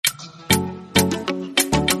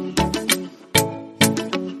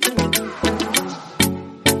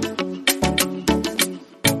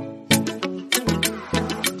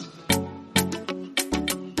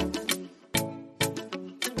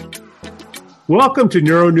Welcome to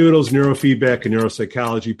NeuroNoodles Neurofeedback and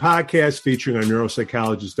Neuropsychology podcast featuring our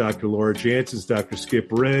neuropsychologist, Dr. Laura Janssens, Dr. Skip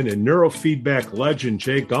Wren, and neurofeedback legend,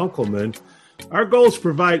 Jay Gunkelman. Our goal is to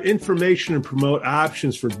provide information and promote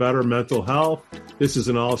options for better mental health. This is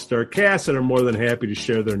an all-star cast and I'm more than happy to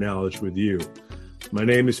share their knowledge with you. My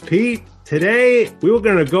name is Pete. Today, we were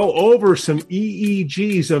going to go over some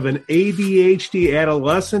EEGs of an ADHD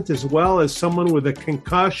adolescent as well as someone with a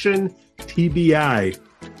concussion TBI.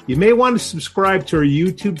 You may want to subscribe to our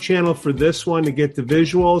YouTube channel for this one to get the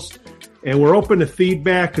visuals. And we're open to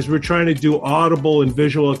feedback because we're trying to do audible and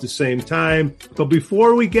visual at the same time. But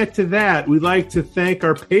before we get to that, we'd like to thank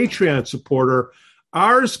our Patreon supporter,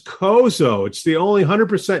 Ars Cozo. It's the only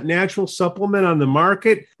 100% natural supplement on the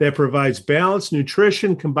market that provides balanced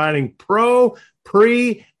nutrition, combining pro,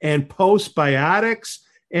 pre, and postbiotics,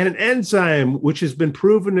 and an enzyme which has been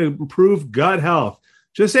proven to improve gut health.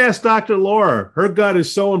 Just ask Dr. Laura. Her gut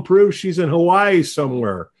is so improved, she's in Hawaii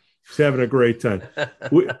somewhere. She's having a great time.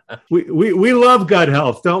 We love gut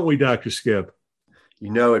health, don't we, Dr. Skip? You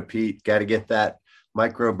know it, Pete. Got to get that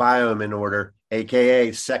microbiome in order,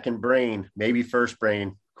 a.k.a. second brain, maybe first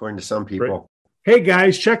brain, according to some people. Hey,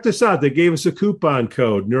 guys, check this out. They gave us a coupon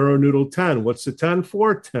code, NeuroNoodle10. What's the 10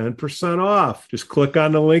 for? 10% off. Just click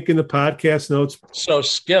on the link in the podcast notes. So,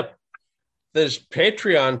 Skip, these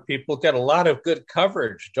Patreon people get a lot of good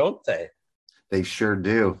coverage, don't they? They sure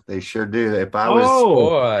do. They sure do. If I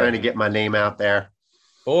was trying to get my name out there.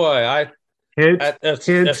 Boy,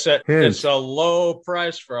 it's a low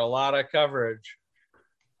price for a lot of coverage.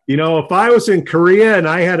 You know, if I was in Korea and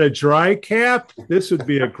I had a dry cap, this would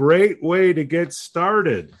be a great way to get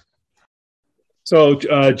started. So,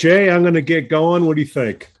 Jay, I'm going to get going. What do you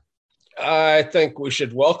think? I think we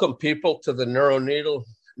should welcome people to the NeuroNoodle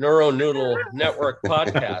Network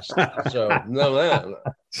podcast. So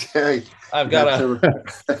I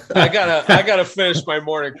gotta finish my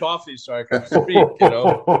morning coffee so I can speak. You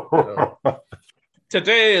know.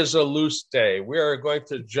 Today is a loose day. We are going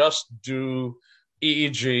to just do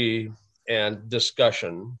EEG and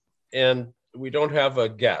discussion, and we don't have a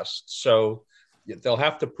guest, so they'll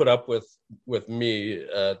have to put up with me,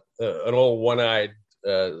 an old one-eyed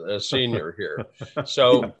senior here.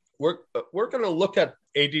 So we're going to look at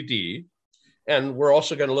ADD, and we're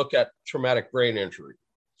also going to look at traumatic brain injury.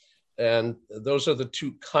 And those are the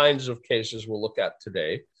two kinds of cases we'll look at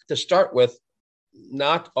today. To start with,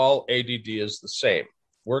 not all ADD is the same.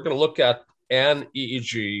 We're going to look at an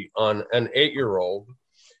EEG on an 8-year-old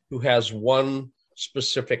who has one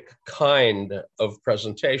specific kind of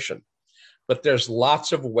presentation. But there's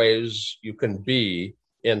lots of ways you can be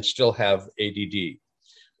and still have ADD.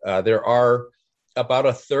 There are about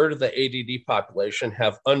a third of the ADD population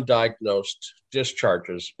have undiagnosed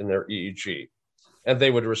discharges in their EEG, and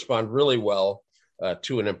they would respond really well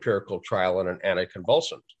to an empirical trial and an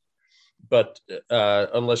anticonvulsant. But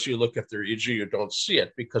unless you look at their EEG, you don't see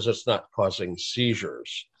it because it's not causing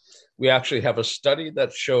seizures. We actually have a study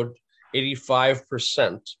that showed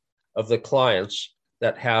 85% of the clients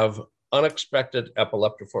that have unexpected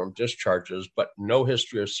epileptiform discharges, but no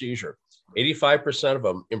history of seizure, 85% of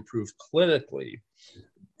them improve clinically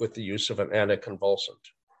with the use of an anticonvulsant.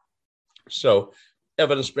 So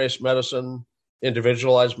evidence-based medicine,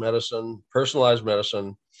 individualized medicine, personalized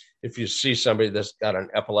medicine, if you see somebody that's got an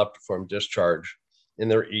epileptiform discharge in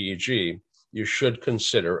their EEG, you should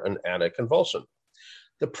consider an anticonvulsant.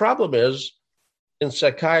 The problem is, in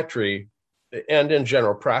psychiatry and in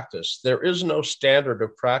general practice, there is no standard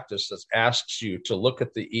of practice that asks you to look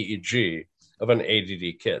at the EEG of an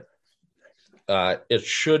ADD kid. It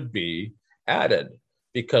should be added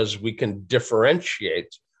because we can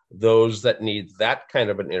differentiate those that need that kind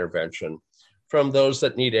of an intervention from those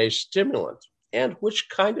that need a stimulant. And which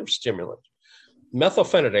kind of stimulant?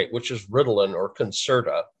 Methylphenidate, which is Ritalin or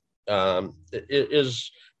Concerta,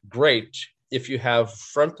 is great if you have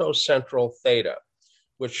frontocentral theta,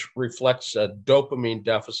 which reflects a dopamine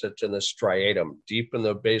deficit in the striatum, deep in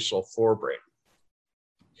the basal forebrain.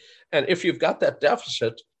 And if you've got that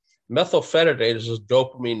deficit, methylphenidate is a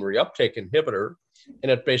dopamine reuptake inhibitor, and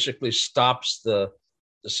it basically stops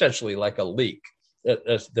essentially like a leak.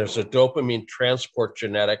 There's a dopamine transport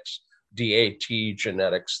genetics, DAT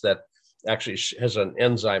genetics, that actually has an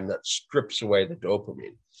enzyme that strips away the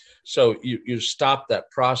dopamine. So you stop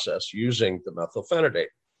that process using the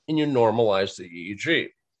methylphenidate, and you normalize the EEG.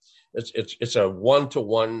 It's a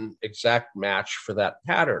one-to-one exact match for that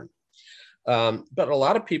pattern. But a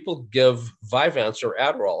lot of people give Vyvanse or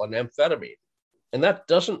Adderall, an amphetamine, and that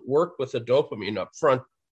doesn't work with the dopamine up front.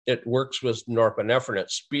 It works with norepinephrine.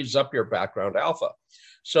 It speeds up your background alpha.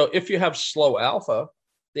 So if you have slow alpha,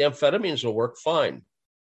 the amphetamines will work fine.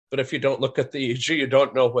 But if you don't look at the EEG, you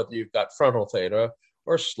don't know whether you've got frontal theta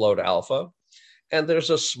or slowed alpha. And there's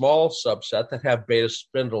a small subset that have beta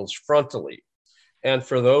spindles frontally. And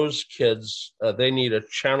for those kids, they need a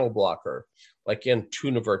channel blocker, like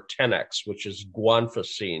Intuniver 10X, which is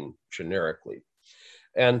guanfacine generically.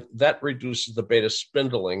 And that reduces the beta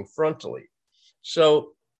spindling frontally.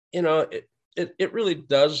 So, it really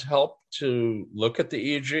does help to look at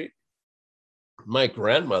the EEG. My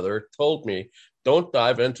grandmother told me, don't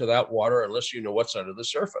dive into that water unless you know what's under the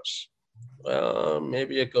surface. Well,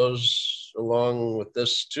 maybe it goes along with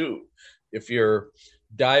this too. If you're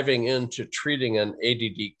diving into treating an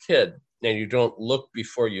ADD kid and you don't look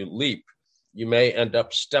before you leap, you may end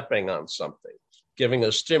up stepping on something, giving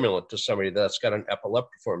a stimulant to somebody that's got an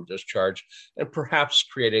epileptiform discharge and perhaps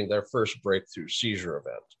creating their first breakthrough seizure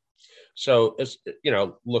event. So it's,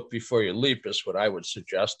 look before you leap is what I would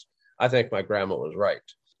suggest. I think my grandma was right.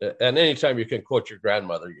 And anytime you can quote your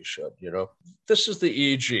grandmother, you should, This is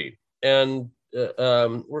the EEG. And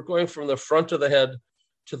we're going from the front of the head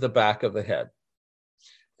to the back of the head.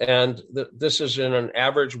 And this is in an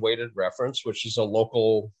average weighted reference, which is a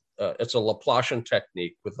local, it's a Laplacian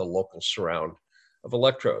technique with a local surround of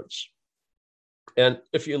electrodes. And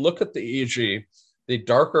if you look at the EEG, the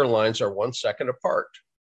darker lines are 1 second apart.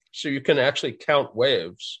 So you can actually count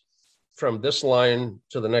waves from this line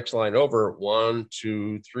to the next line over, 1,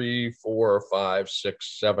 2, 3, 4, 5,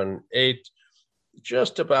 6, 7, 8,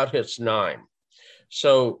 just about hits 9.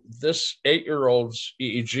 So this 8-year-old's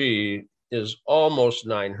EEG is almost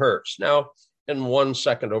 9 hertz. Now, in 1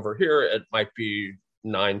 second over here, it might be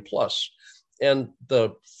 9 plus. And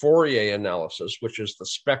the Fourier analysis, which is the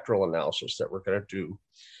spectral analysis that we're going to do,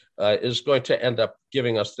 is going to end up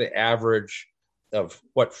giving us the average of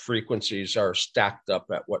what frequencies are stacked up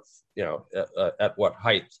at what, at what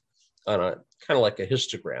height on a kind of like a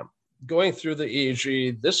histogram. Going through the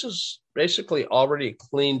EEG, this is basically already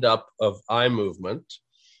cleaned up of eye movement,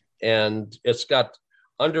 and it's got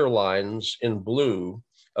underlines in blue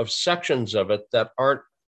of sections of it that aren't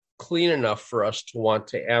clean enough for us to want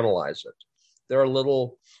to analyze it. There are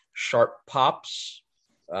little sharp pops,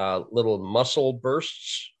 little muscle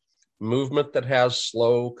bursts, movement that has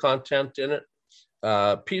slow content in it,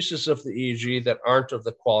 pieces of the EEG that aren't of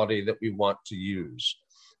the quality that we want to use.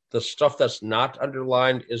 The stuff that's not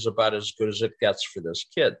underlined is about as good as it gets for this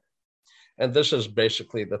kid. And this is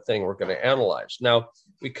basically the thing we're going to analyze. Now,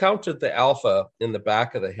 we counted the alpha in the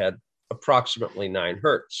back of the head, approximately 9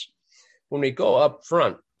 hertz. When we go up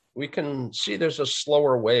front, we can see there's a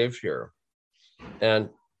slower wave here. And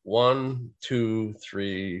 1, 2,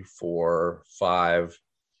 3, 4, 5,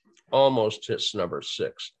 almost hits number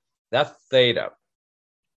 6. That theta,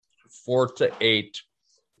 4 to 8,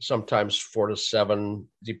 sometimes 4 to 7,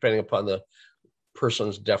 depending upon the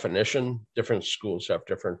person's definition. Different schools have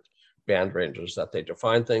different band ranges that they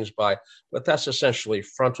define things by, but that's essentially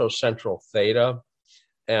frontocentral theta.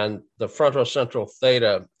 And the frontocentral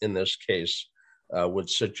theta in this case would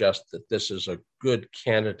suggest that this is a good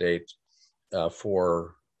candidate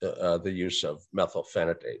for the use of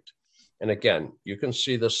methylphenidate. And again, you can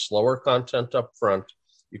see the slower content up front.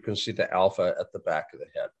 You can see the alpha at the back of the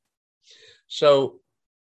head. So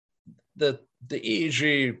the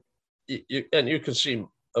EEG, and you can see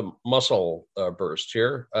a muscle burst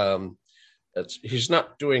here. He's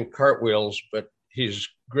not doing cartwheels, but he's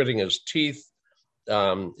gritting his teeth.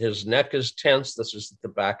 His neck is tense. This is the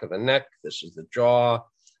back of the neck. This is the jaw.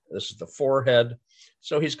 This is the forehead.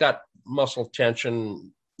 So he's got muscle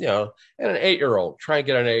tension, and an 8-year-old, try and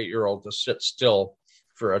get an 8-year-old to sit still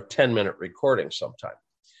for a 10-minute recording sometime.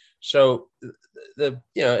 So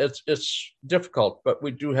it's difficult, but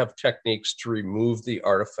we do have techniques to remove the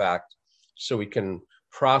artifact so we can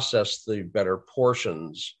process the better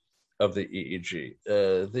portions of the EEG.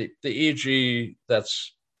 The EEG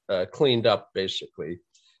that's cleaned up basically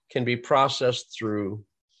can be processed through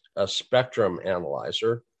a spectrum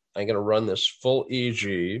analyzer. I'm going to run this full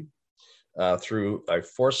EEG through a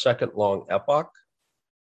 4-second long epoch,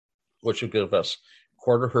 which will give us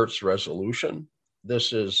quarter hertz resolution.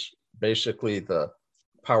 This is basically the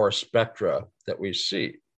power spectra that we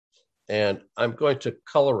see. And I'm going to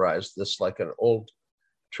colorize this like an old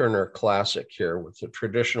Turner classic here with the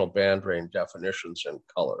traditional band range definitions in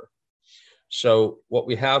color. So what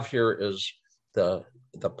we have here is the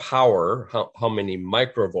power, how many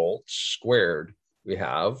microvolts squared we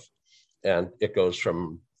have. And it goes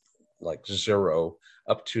from like 0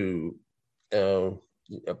 up to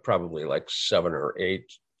probably like 7 or 8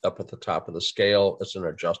 up at the top of the scale. It's an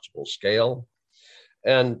adjustable scale.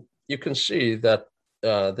 And you can see that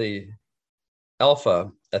the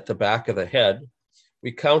alpha at the back of the head,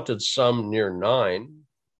 we counted some near 9,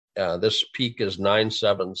 This peak is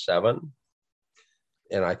 977,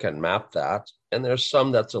 and I can map that. And there's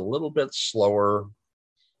some that's a little bit slower,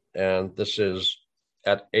 and this is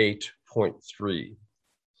at 8.3.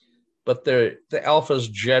 But the alpha is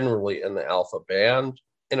generally in the alpha band,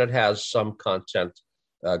 and it has some content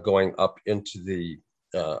going up into the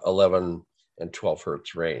 11 and 12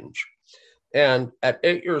 hertz range. And at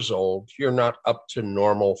 8 years old, you're not up to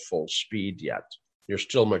normal full speed yet. You're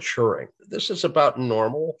still maturing. This is about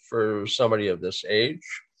normal for somebody of this age.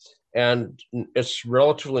 And it's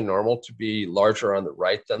relatively normal to be larger on the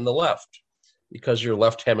right than the left, because your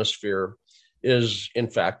left hemisphere is, in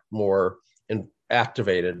fact, more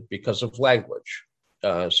activated because of language.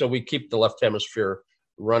 So we keep the left hemisphere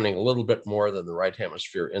running a little bit more than the right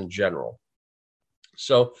hemisphere in general.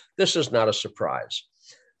 So this is not a surprise.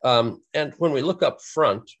 And when we look up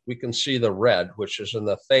front, we can see the red, which is in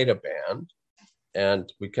the theta band,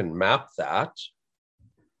 and we can map that.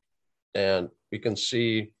 And we can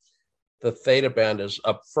see the theta band is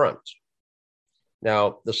up front.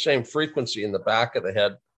 Now, the same frequency in the back of the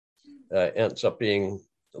head ends up being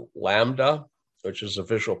lambda, which is a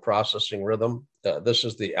visual processing rhythm. This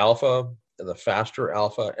is the alpha, the faster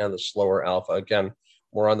alpha, and the slower alpha. Again,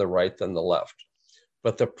 more on the right than the left.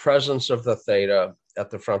 But the presence of the theta at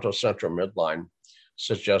the frontocentral midline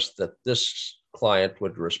suggests that this client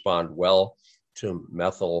would respond well to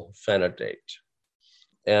methylphenidate.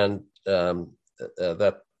 And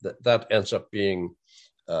that ends up being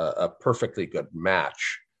a perfectly good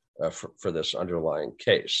match for this underlying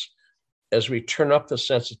case. As we turn up the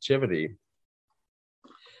sensitivity,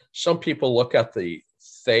 some people look at the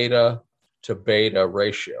theta to beta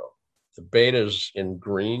ratio. The beta is in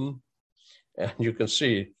green, and you can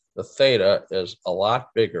see the theta is a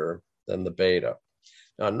lot bigger than the beta.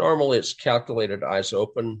 Now, normally it's calculated eyes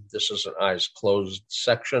open. This is an eyes closed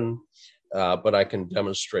section, but I can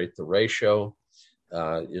demonstrate the ratio.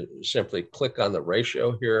 You simply click on the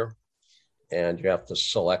ratio here, and you have to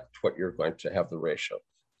select what you're going to have the ratio.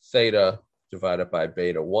 Theta divided by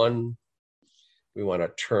beta 1. We want to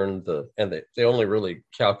turn and they only really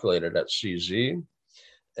calculate it at CZ.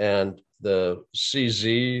 And the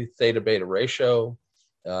CZ theta beta ratio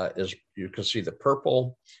is, you can see the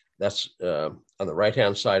purple. That's on the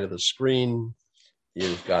right-hand side of the screen.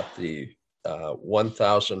 You've got the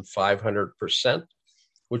 1,500%,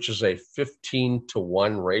 which is a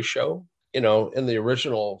 15-to-1 ratio. You know, in the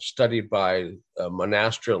original study by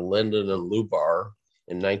Monastra, Linden, and Lubar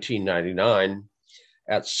in 1999,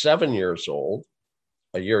 at 7 years old,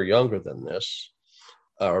 a year younger than this,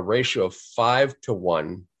 a ratio of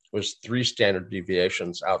 5-to-1 was 3 standard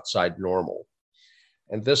deviations outside normal.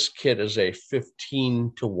 And this kid is a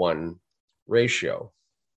 15-to-1 ratio.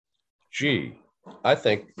 Gee, I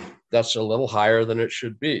think that's a little higher than it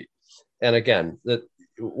should be. And again,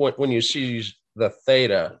 when you see the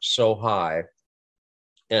theta so high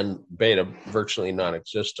and beta virtually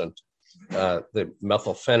non-existent, the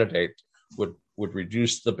methylphenidate would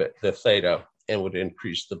reduce the theta and would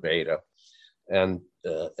increase the beta and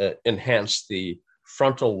enhance the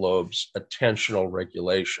frontal lobe's attentional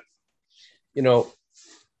regulation. You know,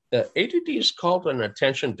 ADD is called an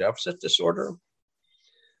attention deficit disorder,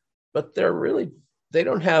 but they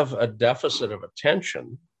don't have a deficit of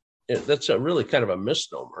attention. That's really kind of a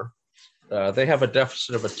misnomer. They have a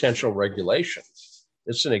deficit of attentional regulation.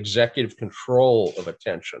 It's an executive control of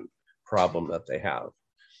attention problem that they have.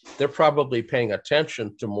 They're probably paying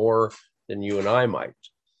attention to more than you and I might.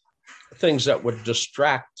 Things that would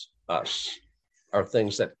distract us are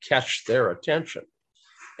things that catch their attention.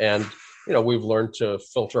 And, you know, we've learned to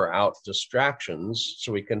filter out distractions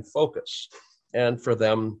so we can focus. And for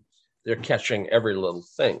them, they're catching every little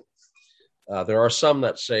thing. There are some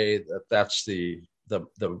that say that that's the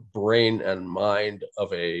brain and mind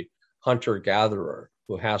of a hunter-gatherer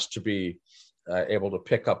who has to be able to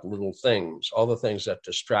pick up little things. All the things that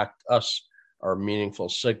distract us are meaningful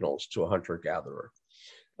signals to a hunter-gatherer,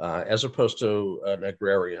 as opposed to an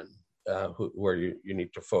agrarian where you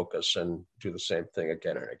need to focus and do the same thing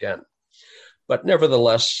again and again. But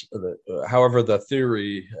nevertheless, however the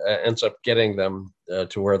theory ends up getting them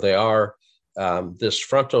to where they are, this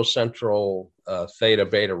frontocentral theta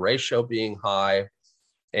beta ratio being high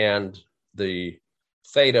and the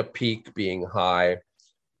theta peak being high,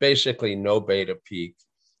 basically no beta peak,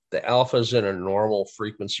 the alpha's in a normal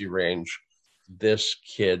frequency range, this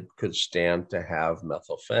kid could stand to have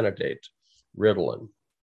methylphenidate, Ritalin.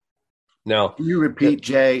 Now, can you repeat,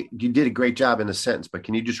 Jay? You did a great job in the sentence, but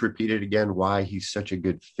can you just repeat it again? Why he's such a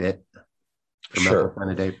good fit? Sure.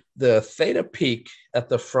 Methylphenidate? The theta peak at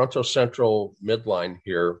the frontocentral midline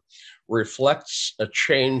here reflects a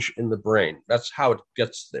change in the brain. That's how it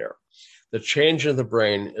gets there. The change in the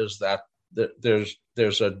brain is that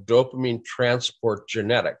there's a dopamine transport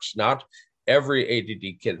genetics. Not every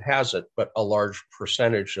ADD kid has it, but a large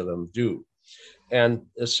percentage of them do. And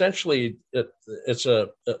essentially, it's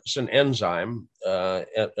an enzyme, a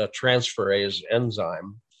transferase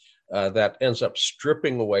enzyme, that ends up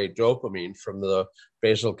stripping away dopamine from the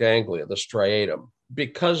basal ganglia, the striatum.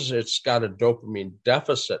 Because it's got a dopamine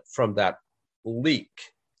deficit from that leak,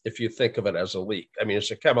 if you think of it as a leak. I mean,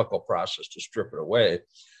 it's a chemical process to strip it away,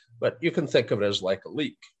 but you can think of it as like a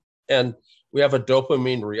leak. And we have a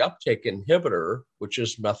dopamine reuptake inhibitor, which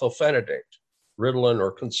is methylphenidate, Ritalin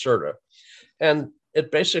or Concerta. And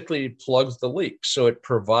it basically plugs the leak. So it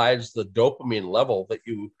provides the dopamine level that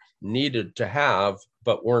you needed to have,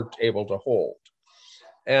 but weren't able to hold.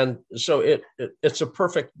 And so it's a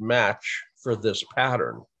perfect match for this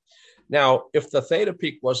pattern. Now, if the theta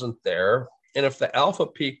peak wasn't there, and if the alpha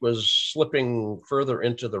peak was slipping further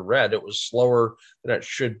into the red, it was slower than it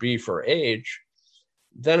should be for age,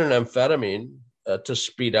 then an amphetamine to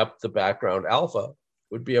speed up the background alpha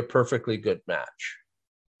would be a perfectly good match.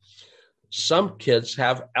 Some kids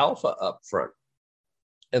have alpha up front,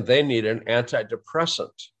 and they need an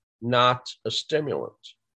antidepressant, not a stimulant.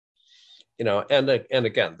 And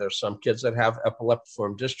again, there's some kids that have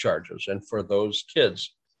epileptiform discharges, and for those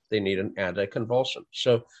kids, they need an anticonvulsant.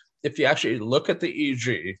 So if you actually look at the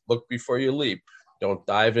EEG, look before you leap, don't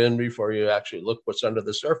dive in before you actually look what's under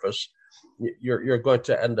the surface, you're going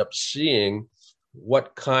to end up seeing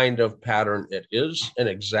what kind of pattern it is and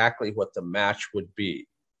exactly what the match would be.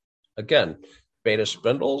 Again, beta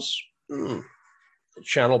spindles,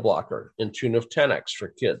 channel blocker in tune of 10x for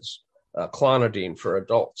kids, clonidine for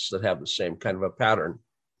adults that have the same kind of a pattern.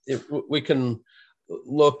 We can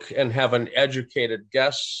look and have an educated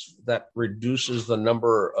guess that reduces the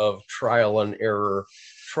number of trial and error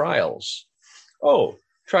trials. Oh,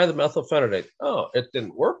 try the methylphenidate. Oh, it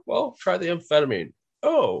didn't work. Well, try the amphetamine.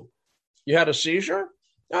 Oh, you had a seizure?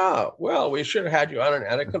 Ah, well, we should have had you on an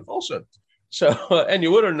anticonvulsant. So, and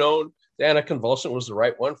you would have known the anticonvulsant was the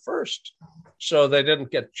right one first. So they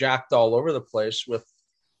didn't get jacked all over the place with,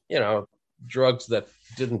 drugs that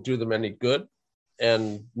didn't do them any good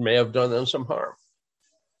and may have done them some harm.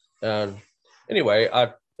 And anyway,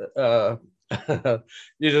 you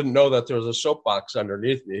didn't know that there was a soapbox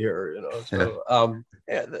underneath me here, So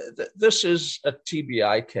this is a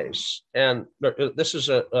TBI case, and this is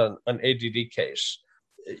an ADD case.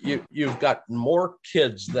 You've got more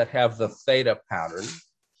kids that have the theta pattern,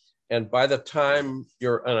 and by the time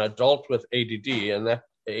you're an adult with ADD, and that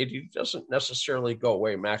ADD doesn't necessarily go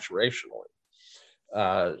away maturationally.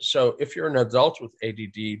 So if you're an adult with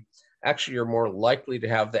ADD, actually you're more likely to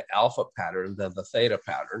have the alpha pattern than the theta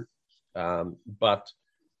pattern. But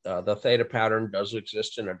the theta pattern does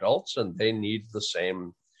exist in adults, and they need the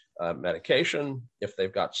same medication. If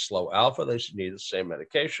they've got slow alpha, they should need the same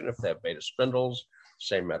medication. If they have beta spindles,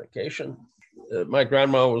 same medication. My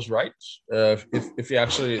grandma was right. If you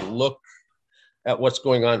actually look at what's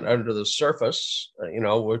going on under the surface, we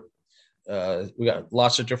got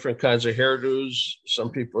lots of different kinds of hairdos. Some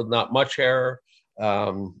people with not much hair,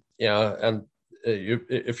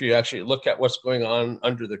 if you actually look at what's going on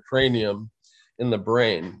under the cranium in the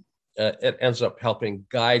brain, it ends up helping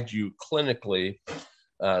guide you clinically,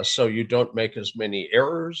 so you don't make as many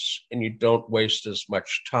errors and you don't waste as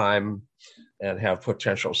much time and have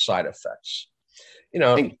potential side effects.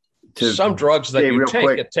 Some drugs that you take,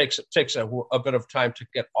 quick, it takes a bit of time to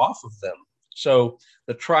get off of them. So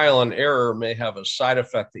the trial and error may have a side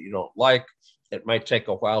effect that you don't like. It might take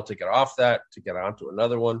a while to get off that, to get onto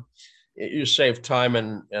another one. You save time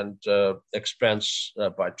and expense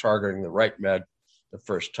by targeting the right med the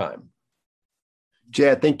first time.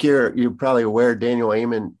 Jay, I think you're probably aware Daniel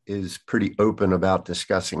Amen is pretty open about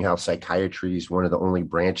discussing how psychiatry is one of the only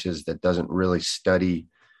branches that doesn't really study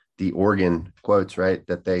the organ, quotes, right,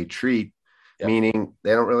 that they treat, yep. Meaning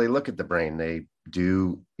they don't really look at the brain. They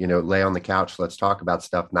do, lay on the couch, let's talk about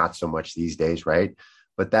stuff, not so much these days, right?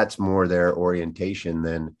 But that's more their orientation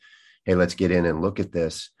than, hey, let's get in and look at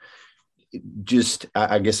this. Just,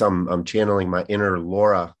 I guess I'm channeling my inner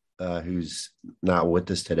Laura, who's not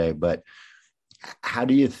with us today, but how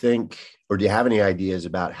do you think, or do you have any ideas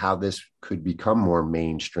about how this could become more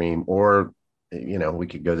mainstream, or, we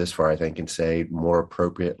could go this far, I think, and say more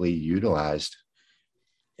appropriately utilized?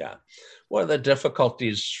 Yeah. One of the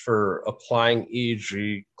difficulties for applying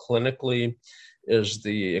EEG clinically is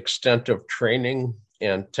the extent of training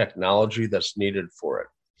and technology that's needed for it.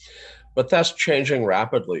 But that's changing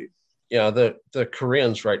rapidly. the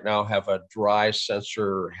Koreans right now have a dry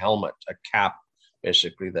sensor helmet, a cap,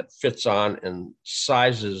 basically, that fits on and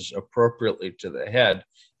sizes appropriately to the head,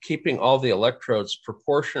 keeping all the electrodes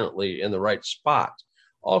proportionately in the right spot.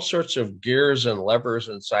 All sorts of gears and levers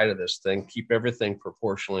inside of this thing keep everything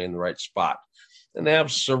proportionally in the right spot. And they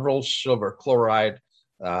have several silver chloride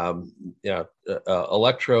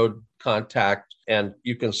electrode contact, and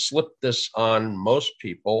you can slip this on most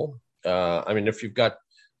people. If you've got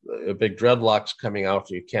big dreadlocks coming out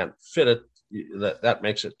and you can't fit it, that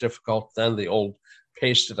makes it difficult. Then the old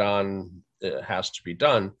paste it on has to be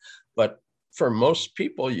done. But for most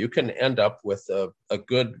people, you can end up with a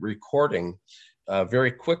good recording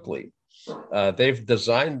very quickly. They've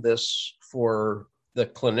designed this for the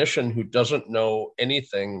clinician who doesn't know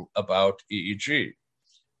anything about EEG.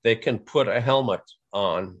 They can put a helmet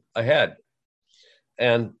on a head,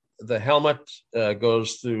 and the helmet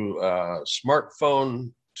goes through a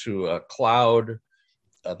smartphone to a cloud.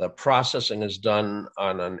 The processing is done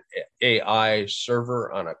on an AI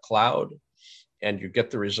server on a cloud, and you get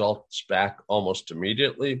the results back almost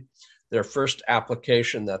immediately. Their first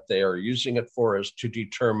application that they are using it for is to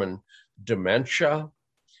determine dementia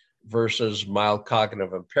versus mild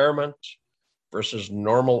cognitive impairment versus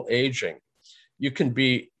normal aging. You can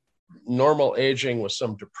be normal aging with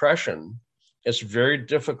some depression. It's very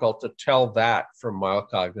difficult to tell that from mild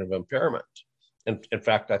cognitive impairment. In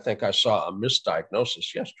fact, I think I saw a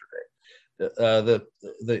misdiagnosis yesterday.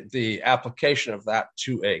 The application of that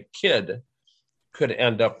to a kid could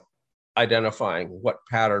end up identifying what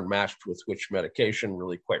pattern matched with which medication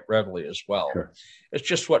really quite readily as well. Sure. It's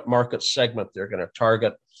just what market segment they're going to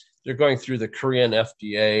target. They're going through the Korean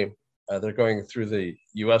FDA. They're going through the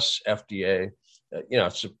US FDA.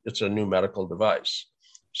 It's a new medical device.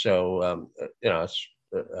 So,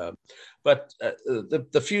 but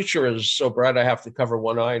the future is so bright, I have to cover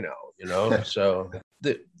one eye now, So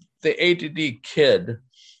the ADD kid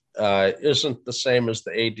isn't the same as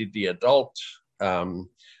the ADD adult.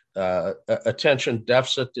 Attention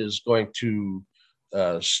deficit is going to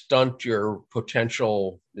stunt your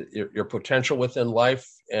potential within life.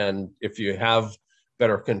 And if you have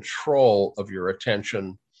better control of your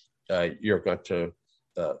attention, you're going to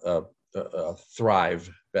thrive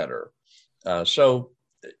better. So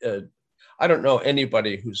I don't know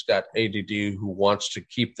anybody who's got ADD who wants to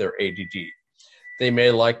keep their ADD. They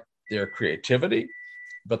may like their creativity,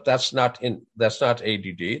 but that's not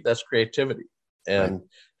ADD, that's creativity. And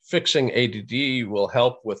fixing ADD will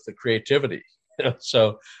help with the creativity,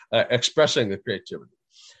 so expressing the creativity.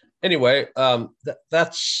 Anyway,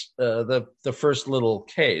 that's the first little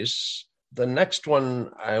case. The next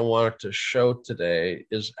one I wanted to show today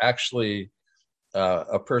is actually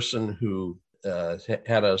a person who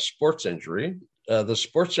had a sports injury. The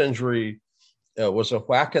sports injury was a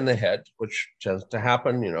whack in the head, which tends to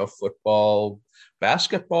happen, football,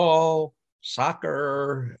 basketball,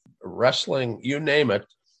 soccer, wrestling, you name it,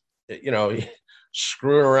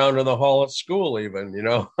 screwing around in the hall at school even,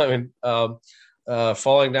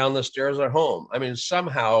 falling down the stairs at home.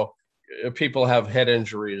 Somehow people have head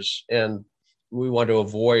injuries, and we want to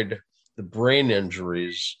avoid the brain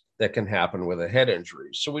injuries that can happen with a head injury.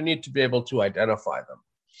 So we need to be able to identify them.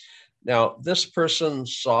 Now, this person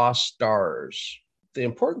saw stars. The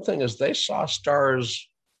important thing is they saw stars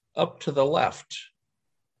up to the left.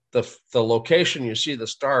 The location you see the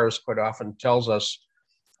stars quite often tells us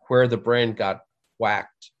where the brain got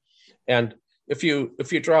whacked. And if you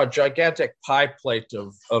draw a gigantic pie plate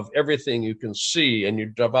of everything you can see and you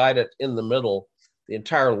divide it in the middle, the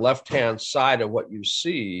entire left-hand side of what you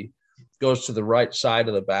see goes to the right side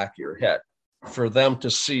of the back of your head. For them to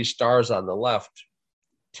see stars on the left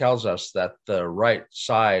tells us that the right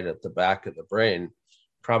side at the back of the brain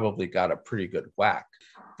probably got a pretty good whack.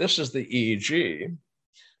 This is the EEG,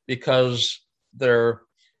 because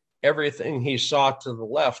everything he saw to the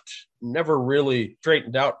left never really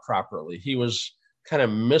straightened out properly. He was kind of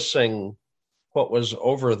missing what was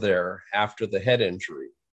over there after the head injury.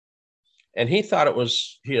 And he thought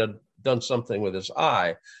he had done something with his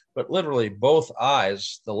eye, but literally both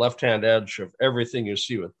eyes, the left-hand edge of everything you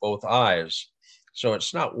see with both eyes. So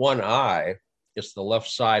it's not one eye, it's the left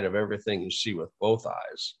side of everything you see with both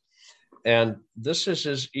eyes. And this is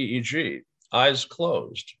his EEG, eyes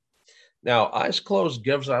closed. Now, eyes closed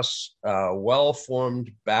gives us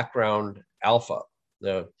well-formed background alpha.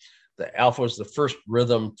 The alpha was the first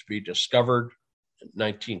rhythm to be discovered in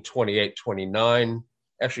 1928-29,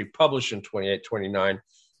 actually published in 28-29,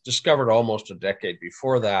 discovered almost a decade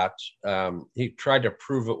before that. He tried to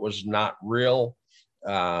prove it was not real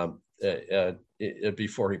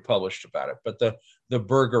before he published about it. But the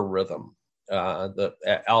Berger rhythm the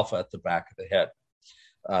alpha at the back of the head.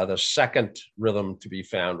 The second rhythm to be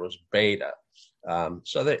found was beta.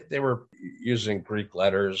 So they were using Greek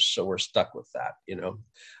letters, so we're stuck with that.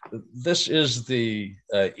 This is the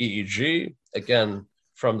EEG, again,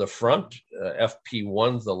 from the front,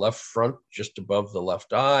 FP1, the left front, just above the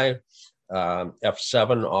left eye,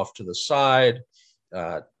 F7 off to the side,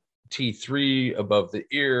 T3 above the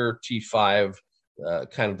ear, T5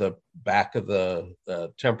 kind of the back of the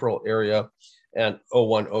temporal area, and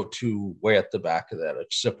O1, O2 way at the back of that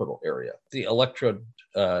occipital area. The electrode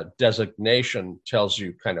designation tells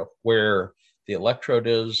you kind of where the electrode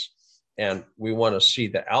is, and we want to see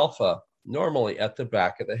the alpha normally at the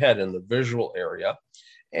back of the head in the visual area,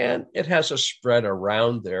 and it has a spread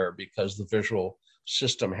around there because the visual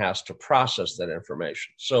system has to process that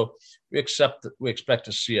information. So we expect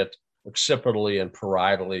to see it occipitally and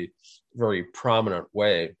parietally, very prominent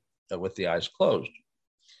way with the eyes closed.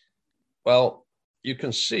 Well, you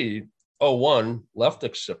can see O1, left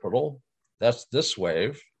occipital, that's this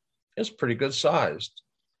wave, is pretty good sized.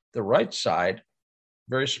 The right side,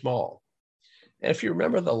 very small. And if you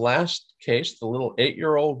remember the last case, the little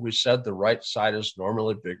 8-year-old, we said the right side is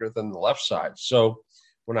normally bigger than the left side. So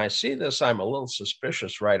when I see this, I'm a little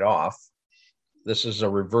suspicious right off. This is a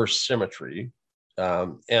reverse symmetry.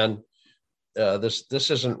 This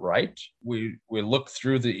isn't right. We look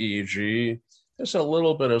through the EEG. There's a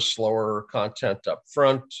little bit of slower content up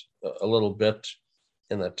front, a little bit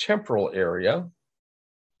in the temporal area.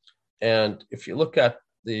 And if you look at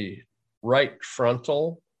the right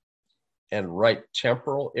frontal and right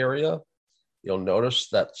temporal area, you'll notice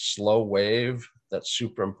that slow wave that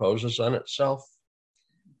superimposes on itself.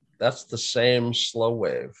 That's the same slow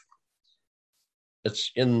wave.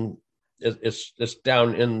 It's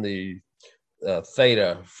down in the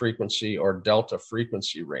theta frequency or delta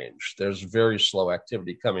frequency range. There's very slow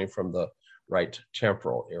activity coming from the right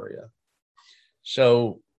temporal area.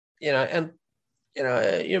 So, you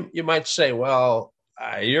might say, well,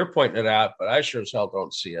 you're pointing it out, but I sure as hell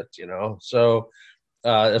don't see it, So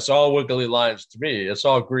it's all wiggly lines to me. It's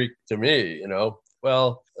all Greek to me,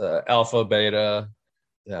 Well, alpha, beta,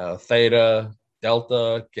 theta,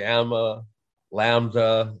 delta, gamma,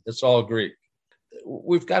 lambda, it's all Greek.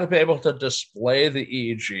 We've got to be able to display the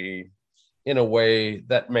EEG in a way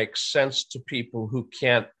that makes sense to people who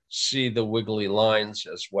can't see the wiggly lines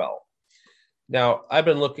as well. Now, I've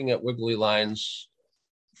been looking at wiggly lines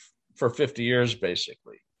for 50 years,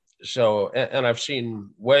 basically. So, and I've seen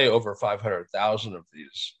way over 500,000 of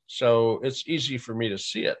these. So it's easy for me to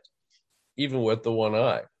see it, even with the one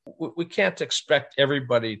eye. We can't expect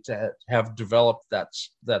everybody to have developed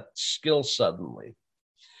that skill suddenly.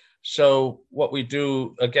 So what we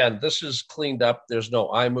do, again, this is cleaned up. There's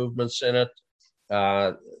no eye movements in it.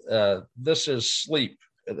 This is sleep.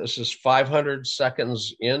 This is 500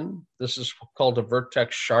 seconds in. This is called a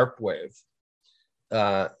vertex sharp wave.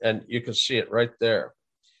 And you can see it right there.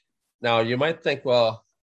 Now, you might think, well,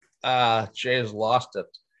 Jay has lost it.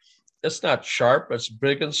 It's not sharp. It's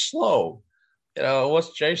big and slow.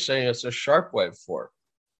 What's Jay saying it's a sharp wave for?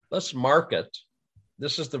 Let's mark it.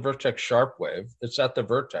 This is the vertex sharp wave. It's at the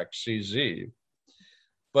vertex, CZ,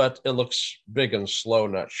 but it looks big and slow,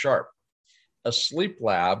 not sharp. A sleep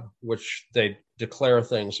lab, which they declare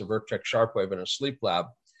things a vertex sharp wave in a sleep lab,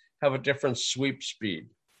 have a different sweep speed.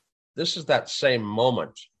 This is that same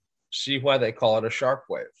moment. See why they call it a sharp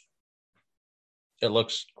wave. It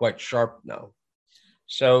looks quite sharp now.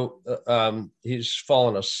 So he's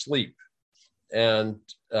fallen asleep. And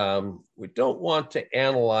we don't want to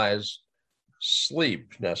analyze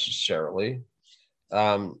sleep necessarily.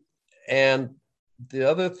 And the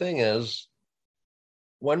other thing is,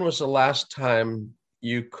 when was the last time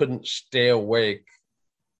you couldn't stay awake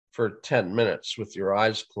for 10 minutes with your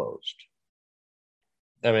eyes closed?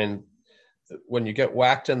 I mean, when you get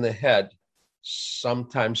whacked in the head,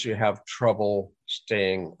 sometimes you have trouble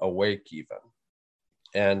staying awake even.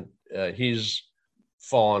 And he's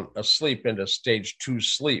fallen asleep into stage 2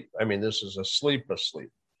 sleep. I mean, this is asleep. It's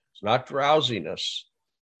not drowsiness.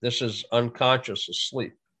 This is unconscious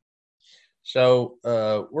asleep. So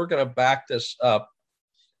we're going to back this up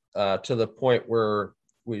to the point where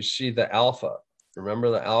we see the alpha.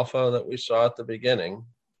 Remember the alpha that we saw at the beginning?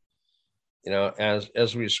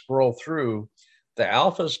 As we scroll through, the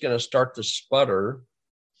alpha is going to start to sputter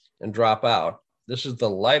and drop out. This is the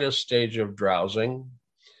lightest stage of drowsing.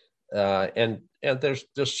 And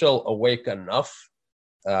they're still awake enough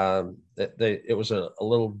that it was a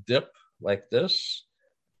little dip like this,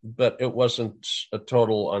 but it wasn't a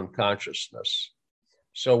total unconsciousness.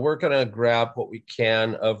 So we're going to grab what we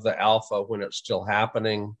can of the alpha when it's still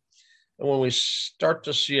happening. And when we start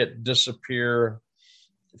to see it disappear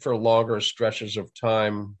for longer stretches of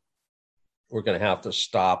time, we're going to have to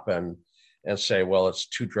stop and say, well, it's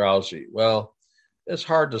too drowsy. Well, it's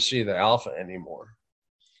hard to see the alpha anymore.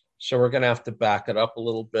 So we're going to have to back it up a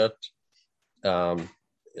little bit.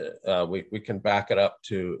 We can back it up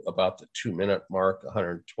to about the 2-minute mark,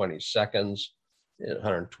 120 seconds,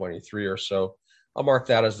 123 or so. I'll mark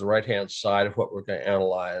that as the right-hand side of what we're going to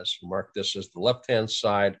analyze. We'll mark this as the left-hand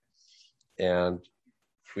side, and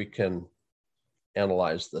we can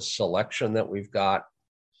analyze the selection that we've got.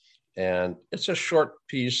 And it's a short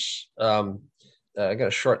piece. I'm going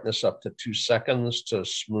to shorten this up to 2 seconds to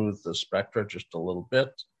smooth the spectra just a little bit.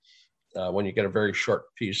 When you get a very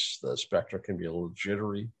short piece, the spectra can be a little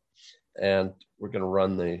jittery. And we're going to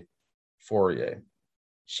run the Fourier.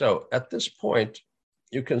 So at this point,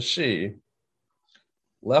 you can see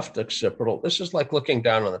left occipital. This is like looking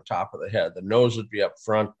down on the top of the head. The nose would be up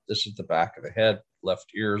front. This is the back of the head. Left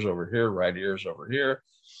ear's over here, right ear's over here.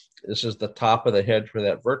 This is the top of the head where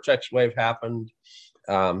that vertex wave happened.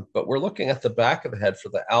 But we're looking at the back of the head for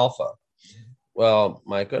the alpha. Well,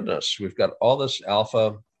 my goodness, we've got all this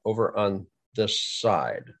alpha over on this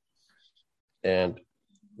side. And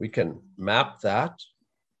we can map that.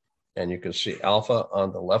 And you can see alpha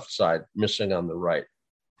on the left side, missing on the right.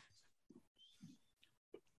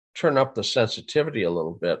 Turn up the sensitivity a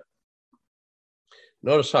little bit.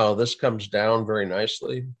 Notice how this comes down very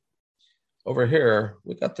nicely. Over here,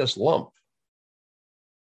 we got this lump.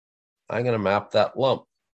 I'm going to map that lump.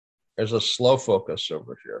 There's a slow focus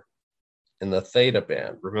over here in the theta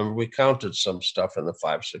band. Remember, we counted some stuff in the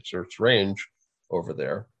 5-6 Hz range over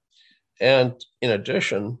there. And in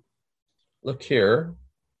addition, look here,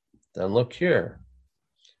 then look here.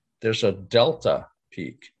 There's a delta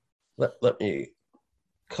peak. Let me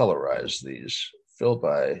colorize these, fill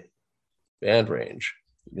by band range.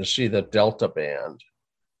 You can see the delta band,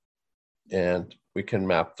 and we can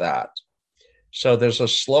map that. So there's a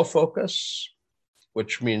slow focus,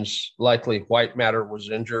 which means likely white matter was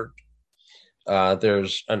injured.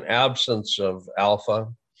 There's an absence of alpha,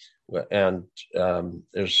 and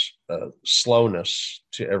there's slowness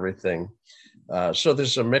to everything. So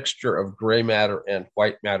there's a mixture of gray matter and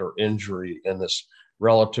white matter injury in this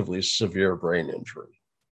relatively severe brain injury.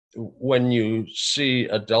 When you see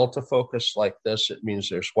a delta focus like this, it means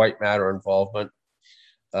there's white matter involvement.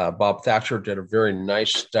 Bob Thatcher did a very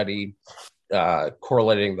nice study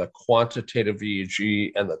correlating the quantitative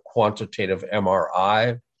EEG and the quantitative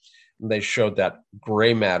MRI. And they showed that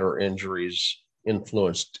gray matter injuries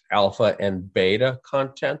influenced alpha and beta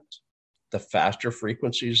content, the faster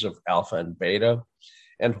frequencies of alpha and beta,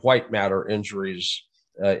 and white matter injuries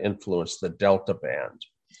influenced the delta band.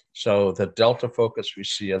 So the delta focus we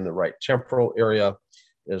see in the right temporal area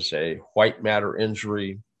is a white matter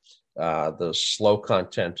injury. The slow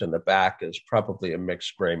content in the back is probably a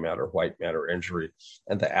mixed gray matter, white matter injury,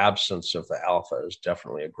 and the absence of the alpha is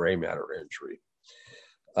definitely a gray matter injury.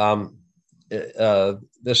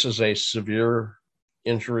 This is a severe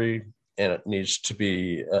injury, and it needs to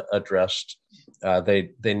be addressed.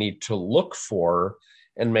 They need to look for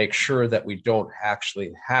and make sure that we don't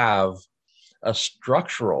actually have a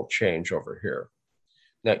structural change over here.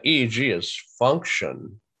 Now, EEG is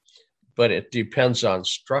function, but it depends on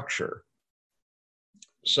structure.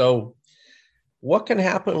 So what can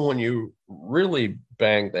happen when you really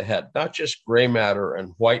bang the head? Not just gray matter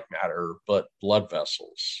and white matter, but blood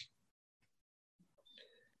vessels.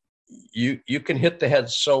 You can hit the head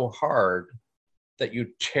so hard that you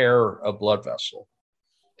tear a blood vessel.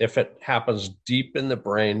 If it happens deep in the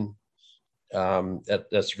brain,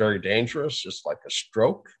 that's very dangerous. It's like a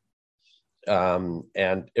stroke.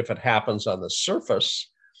 And if it happens on the surface,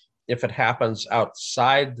 if it happens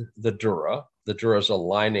outside the dura is a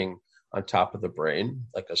lining on top of the brain,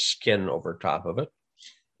 like a skin over top of it.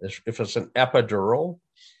 If it's an epidural,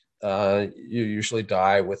 you usually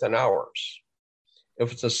die within hours.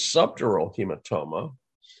 If it's a subdural hematoma,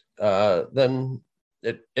 then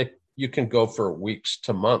you can go for weeks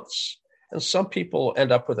to months. And some people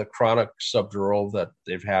end up with a chronic subdural that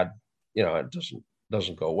they've had, it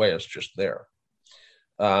doesn't go away. It's just there.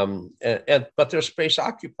 But they're space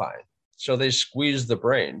occupying. So they squeeze the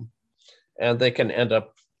brain and they can end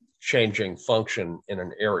up changing function in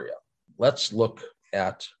an area. Let's look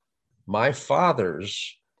at my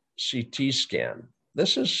father's CT scan.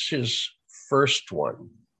 This is his first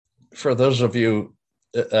one. For those of you,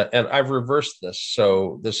 and I've reversed this,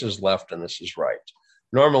 so this is left and this is right.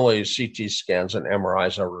 Normally, CT scans and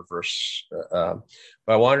MRIs are reverse, but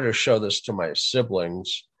I wanted to show this to my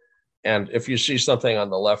siblings. And if you see something on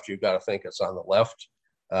the left, you've got to think it's on the left.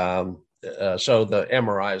 So the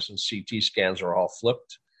MRIs and CT scans are all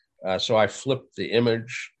flipped. So I flipped the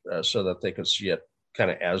image so that they could see it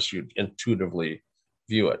kind of as you intuitively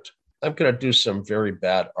view it. I'm going to do some very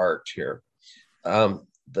bad art here. The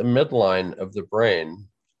midline of the brain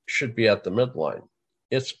should be at the midline.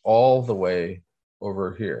 It's all the way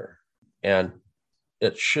over here, and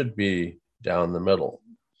it should be down the middle.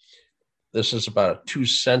 This is about a 2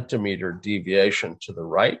 centimeter deviation to the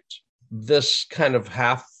right. This kind of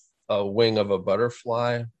half a wing of a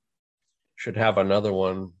butterfly should have another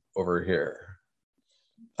one over here.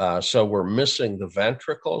 So we're missing the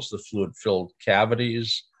ventricles, the fluid-filled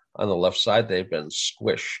cavities on the left side. They've been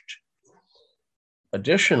squished.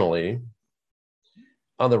 Additionally,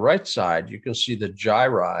 on the right side, you can see the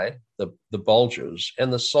gyri, the bulges,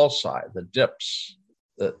 and the sulci, the dips.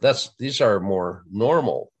 These are more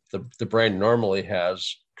normal. The brain normally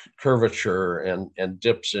has curvature and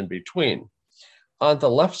dips in between. On the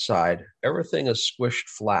left side, everything is squished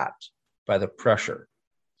flat by the pressure.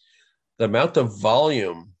 The amount of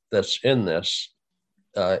volume that's in this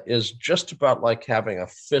is just about like having a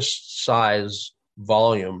fist-size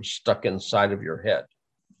volume stuck inside of your head.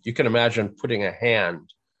 You can imagine putting a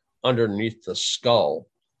hand underneath the skull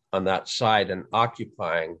on that side and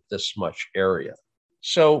occupying this much area.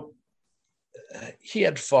 So he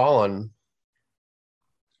had fallen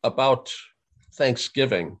about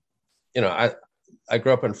Thanksgiving. You know, I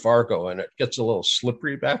grew up in Fargo, and it gets a little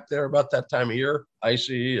slippery back there about that time of year,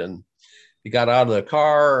 icy, and he got out of the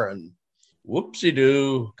car and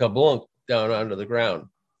whoopsie-doo, kablunk, down onto the ground.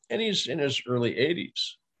 And he's in his early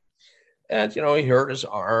 80s. And, you know, he hurt his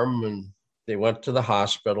arm, and they went to the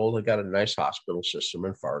hospital. They got a nice hospital system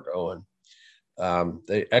in Fargo, and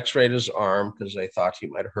they x-rayed his arm because they thought he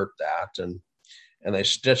might have hurt that. And they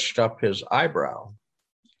stitched up his eyebrow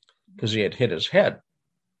because he had hit his head.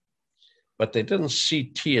 But they didn't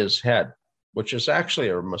CT his head, which is actually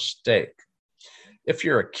a mistake. If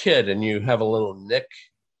you're a kid and you have a little nick,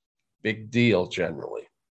 big deal generally.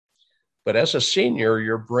 But as a senior,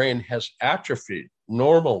 your brain has atrophied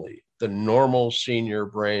normally. The normal senior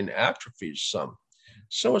brain atrophies some.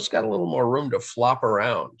 So it's got a little more room to flop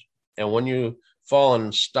around. And when you fall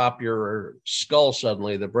and stop your skull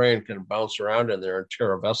suddenly, the brain can bounce around in there and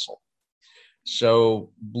tear a vessel.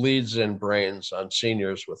 So bleeds in brains on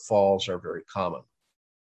seniors with falls are very common,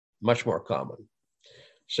 much more common.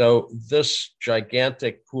 So this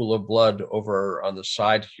gigantic pool of blood over on the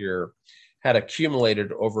side here had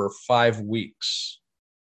accumulated over 5 weeks.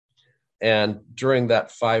 And during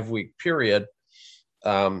that 5-week period,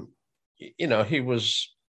 you know, he was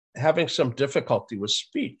having some difficulty with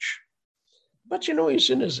speech. But, you know,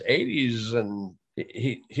 he's in his 80s, and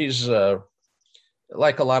he's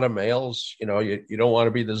like a lot of males, you know, you don't want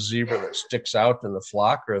to be the zebra that sticks out in the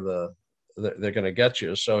flock, or they're going to get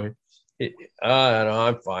you. So no,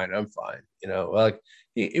 I'm fine. You know, like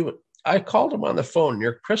I called him on the phone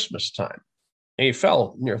near Christmas time, and he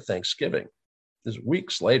fell near Thanksgiving. This was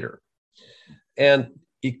weeks later. And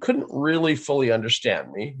he couldn't really fully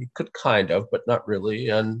understand me. He could kind of, but not really.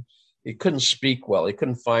 And he couldn't speak well. He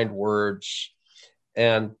couldn't find words.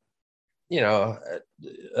 And, you know,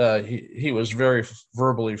 he was very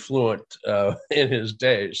verbally fluent in his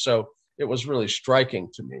day. So it was really striking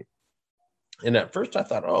to me. And at first I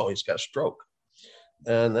thought, oh, he's got a stroke.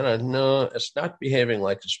 And then no, it's not behaving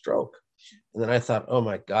like a stroke. And then I thought, oh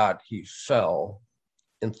my God, he fell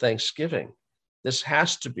in Thanksgiving. This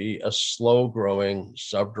has to be a slow growing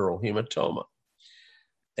subdural hematoma.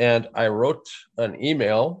 And I wrote an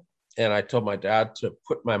email, and I told my dad to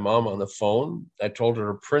put my mom on the phone. I told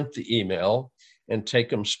her to print the email and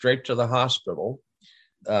take him straight to the hospital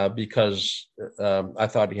because I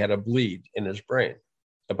thought he had a bleed in his brain.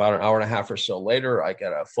 About an hour and a half or so later, I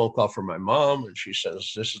get a phone call from my mom, and she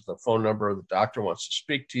says, this is the phone number. The doctor wants to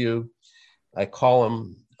speak to you. I call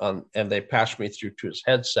him, and they pass me through to his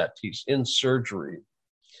headset. He's in surgery.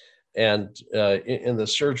 And in the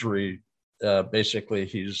surgery, basically,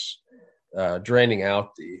 he's draining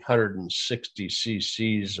out the 160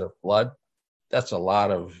 cc's of blood. That's a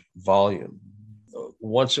lot of volume.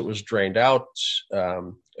 Once it was drained out,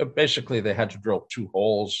 basically, they had to drill 2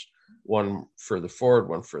 holes, one further forward,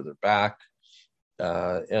 one further back.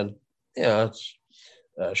 And, you know, it's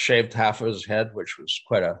shaved half of his head, which was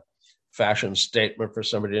quite a fashion statement for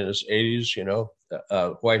somebody in his 80s, you know,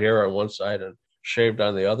 white hair on one side and shaved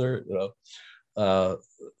on the other, you know,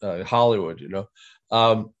 Hollywood, you know.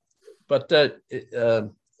 But the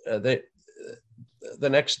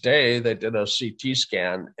next day they did a CT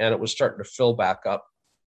scan, and it was starting to fill back up.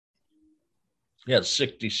 He had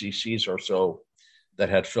 60 cc's or so that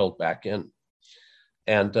had filled back in.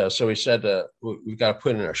 And so he said, we've got to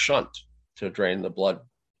put in a shunt. drain the blood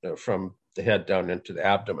from the head down into the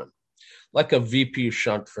abdomen, like a VP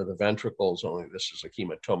shunt for the ventricles, only this is a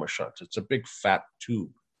hematoma shunt. It's a big fat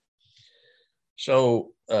tube.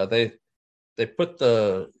 So they put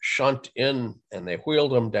the shunt in and they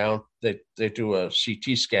wheeled them down. They do a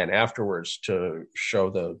CT scan afterwards to show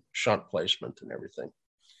the shunt placement and everything.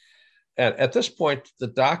 And at this point, the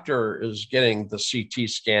doctor is getting the CT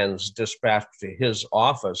scans dispatched to his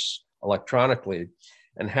office electronically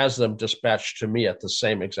and has them dispatched to me at the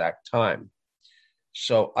same exact time.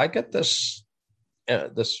 So I get this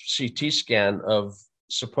CT scan of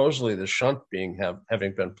supposedly the shunt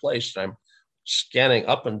having been placed. I'm scanning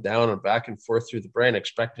up and down and back and forth through the brain,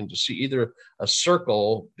 expecting to see either a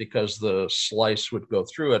circle because the slice would go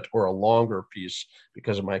through it, or a longer piece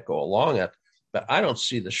because it might go along it. But I don't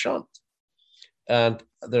see the shunt. And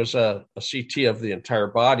there's a CT of the entire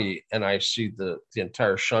body, and I see the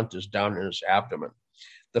entire shunt is down in his abdomen.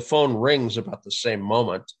 The phone rings about the same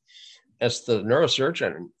moment as the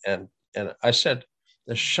neurosurgeon, and I said,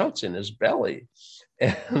 the shunt's in his belly.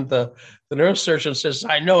 And the neurosurgeon says,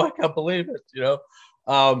 I know, I can't believe it.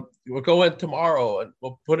 We'll go in tomorrow and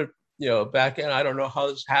we'll put it, back in. I don't know how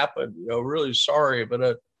this happened, really sorry. But,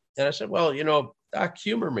 and I said, well, Doc,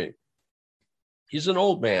 humor me. He's an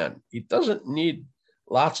old man. He doesn't need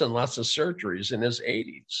lots and lots of surgeries in his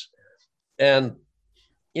 80s. And,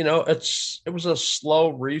 it was a slow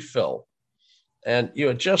refill. And you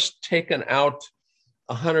had just taken out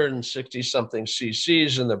 160 something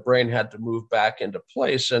cc's, and the brain had to move back into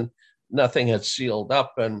place, and nothing had sealed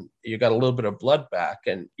up, and you got a little bit of blood back,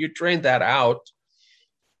 and you drained that out.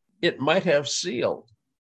 It might have sealed.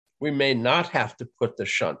 We may not have to put the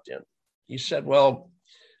shunt in. He said, well,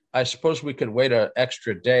 I suppose we could wait an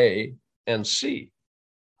extra day and see.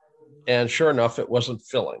 And sure enough, it wasn't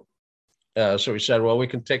filling. So he said, well, we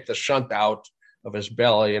can take the shunt out of his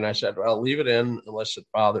belly. And I said, well, leave it in unless it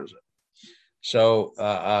bothers it. So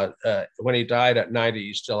when he died at 90,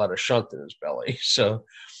 he still had a shunt in his belly. So,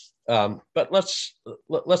 but let's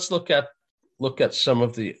look at some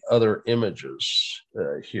of the other images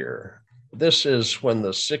here. This is when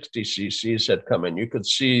the 60 cc's had come in. You could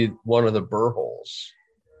see one of the burr holes.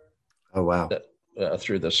 Oh wow!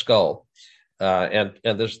 Through the skull, and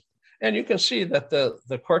you can see that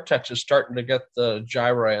the cortex is starting to get the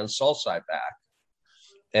gyri and sulci back,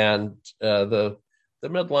 and the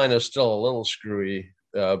midline is still a little screwy,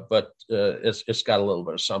 but it's got a little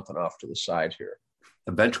bit of something off to the side here.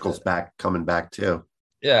 The ventricle's coming back too.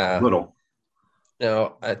 Yeah, a little.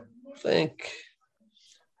 Now I think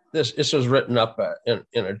this was written up in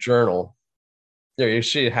a journal. There you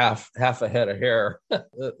see half a head of hair.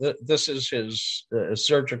 This is his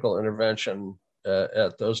surgical intervention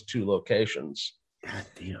at those two locations. God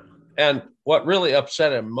damn. And what really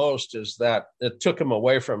upset him most is that it took him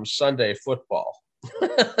away from Sunday football.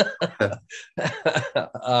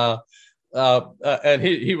 And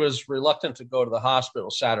he was reluctant to go to the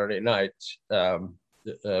hospital Saturday night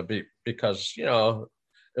because,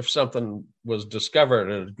 if something was discovered,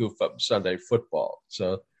 it would goof up Sunday football.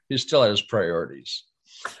 So he still has priorities.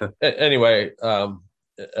 Anyway,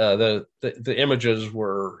 the images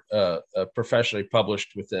were professionally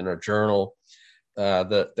published within a journal.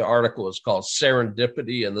 The article is called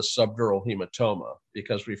Serendipity and the Subdural Hematoma,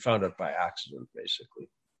 because we found it by accident, basically.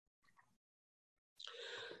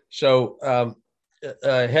 So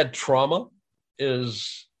head trauma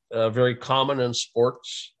is very common in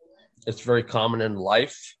sports. It's very common in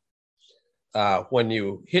life. When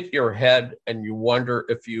you hit your head and you wonder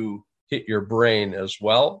if you hit your brain as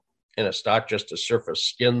well, and it's not just a surface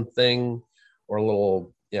skin thing or a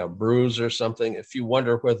little bruise or something, if you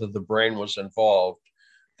wonder whether the brain was involved,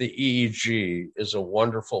 the EEG is a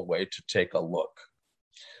wonderful way to take a look.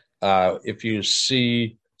 If you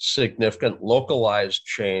see significant localized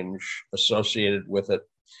change associated with it,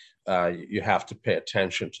 you have to pay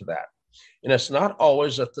attention to that. And it's not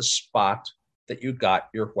always at the spot that you got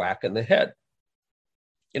your whack in the head.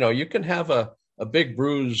 You can have a big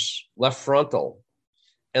bruise left frontal,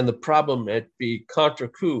 and the problem might be contre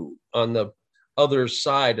coup on the other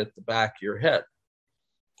side at the back of your head.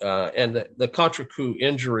 And the contre coup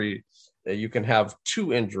injury, you can have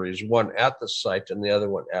two injuries, one at the site and the other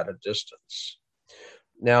one at a distance.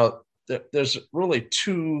 Now, there's really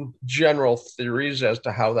two general theories as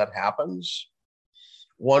to how that happens.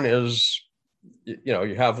 One is,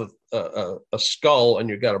 you have a skull and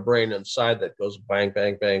you've got a brain inside that goes bang,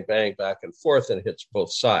 bang, bang, bang, back and forth, and hits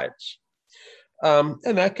both sides. And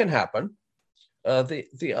that can happen.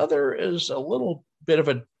 The other is a little bit of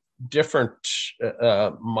a different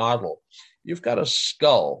model. You've got a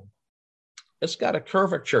skull. It's got a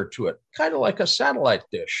curvature to it, kind of like a satellite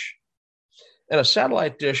dish. And a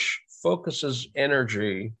satellite dish focuses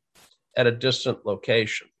energy at a distant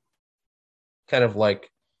location, kind of like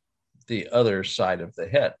the other side of the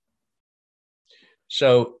head.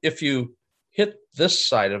 So if you hit this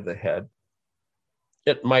side of the head,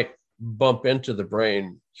 it might bump into the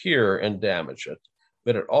brain here and damage it,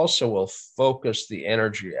 but it also will focus the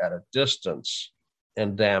energy at a distance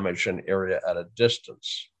and damage an area at a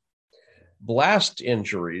distance. Blast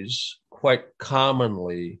injuries quite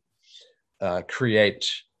commonly create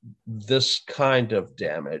this kind of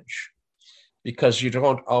damage because you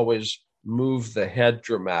don't always move the head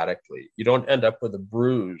dramatically. You don't end up with a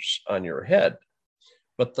bruise on your head,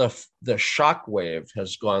 but the shock wave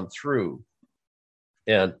has gone through.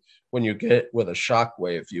 And when you get with a shock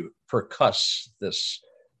wave, you percuss this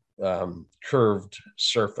curved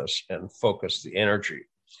surface and focus the energy.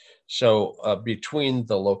 So between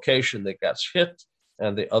the location that gets hit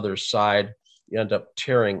and the other side, you end up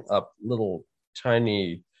tearing up little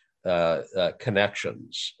tiny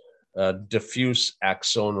connections, diffuse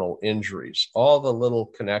axonal injuries, all the little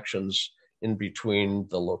connections in between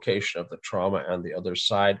the location of the trauma and the other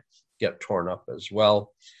side get torn up as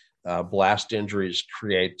well. Blast injuries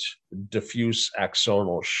create diffuse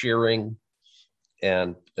axonal shearing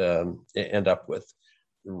and end up with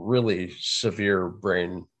really severe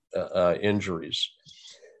brain injuries.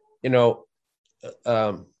 You know,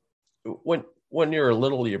 when you're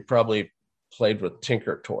little, you probably played with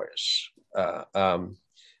Tinker Toys.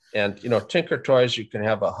 And, you know, Tinker Toys, you can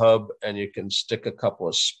have a hub and you can stick a couple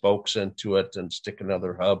of spokes into it and stick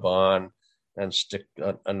another hub on and stick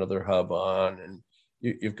another hub on. And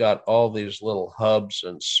you've got all these little hubs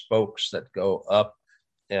and spokes that go up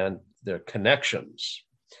and they're connections.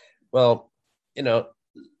 Well, you know,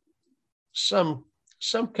 some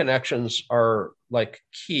connections are like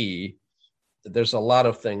key. There's a lot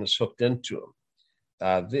of things hooked into them.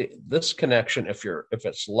 This connection, if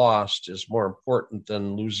it's lost, is more important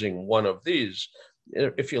than losing one of these.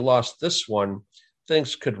 If you lost this one,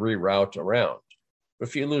 things could reroute around.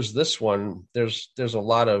 If you lose this one, there's a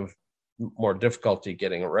lot of more difficulty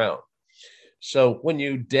getting around. So when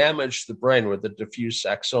you damage the brain with the diffuse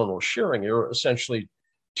axonal shearing, you're essentially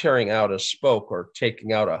tearing out a spoke or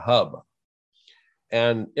taking out a hub.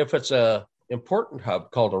 And if it's a important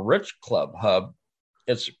hub called a rich club hub,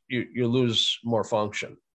 you lose more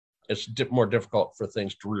function. It's more difficult for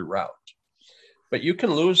things to reroute. But you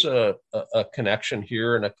can lose a connection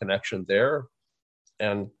here and a connection there,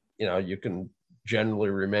 and you know you can generally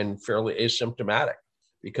remain fairly asymptomatic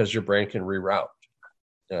because your brain can reroute.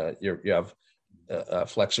 You have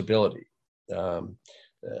flexibility,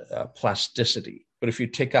 plasticity. But if you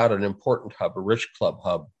take out an important hub, a rich club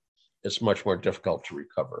hub, it's much more difficult to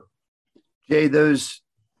recover. Jay,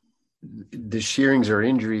 the shearings or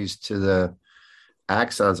injuries to the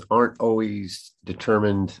axons aren't always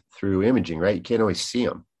determined through imaging, right? You can't always see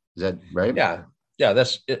them. Is that right? Yeah.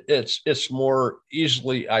 It's more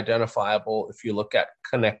easily identifiable if you look at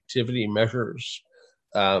connectivity measures.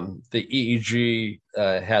 The EEG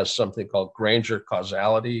has something called Granger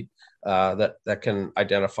causality that can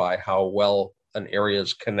identify how well an area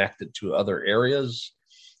is connected to other areas,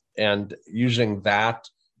 and using that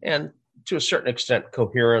and to a certain extent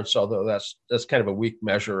coherence, although that's kind of a weak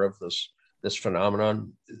measure of this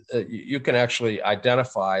phenomenon, you can actually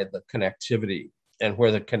identify the connectivity and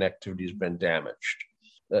where the connectivity has been damaged.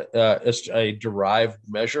 It's a derived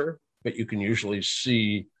measure, but you can usually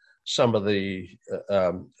see some of the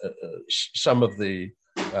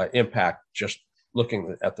impact just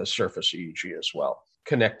looking at the surface EEG as well.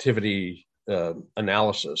 Connectivity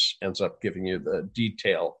analysis ends up giving you the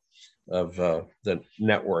detail of the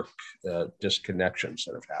network disconnections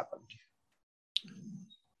that have happened.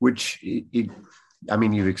 Which, I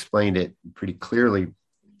mean, you've explained it pretty clearly,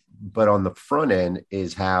 but on the front end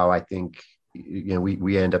is how I think, you know,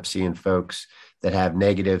 we end up seeing folks that have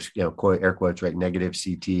negative, you know, quote, air quotes, right, negative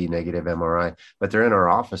CT, negative MRI, but they're in our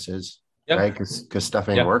offices, yep, right, because stuff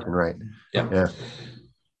ain't, yep, working right. Yep. Yeah.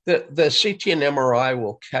 The CT and MRI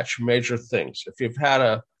will catch major things. If you've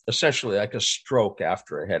had essentially like a stroke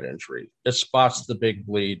after a head injury, it spots the big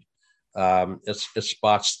bleed. It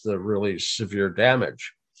spots the really severe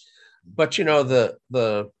damage. But you know,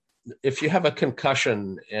 if you have a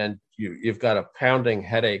concussion and you've got a pounding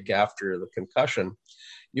headache after the concussion,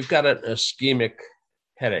 you've got an ischemic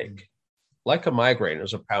headache, like a migraine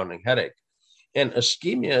is a pounding headache. And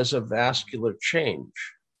ischemia is a vascular change.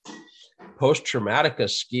 Post-traumatic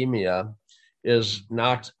ischemia is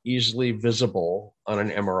not easily visible on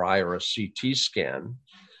an MRI or a CT scan,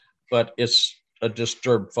 but it's a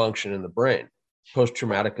disturbed function in the brain.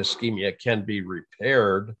 Post-traumatic ischemia can be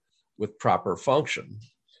repaired with proper function.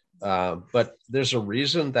 But there's a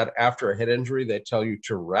reason that after a head injury, they tell you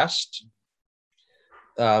to rest,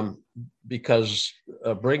 because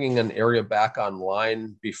bringing an area back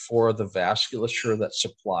online before the vasculature that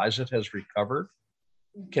supplies it has recovered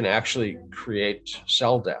can actually create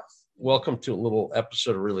cell death. Welcome to a little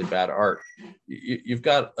episode of Really Bad Art. You've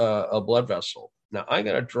got a blood vessel. Now I'm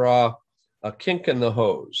going to draw a kink in the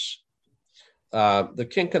hose. The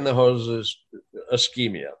kink in the hose is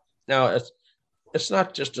ischemia. Now it's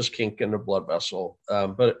not just a kink in the blood vessel,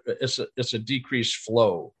 but it's a decreased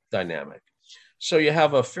flow dynamic. So you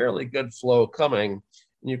have a fairly good flow coming,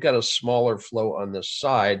 and you've got a smaller flow on this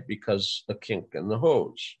side because a kink in the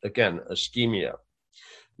hose. Again, ischemia.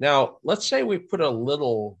 Now, let's say we put a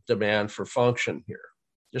little demand for function here,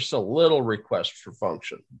 just a little request for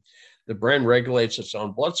function. The brain regulates its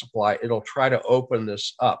own blood supply. It'll try to open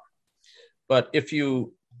this up. But if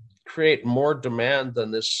you create more demand than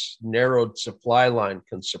this narrowed supply line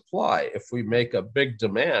can supply, if we make a big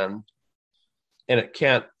demand and it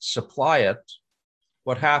can't supply it,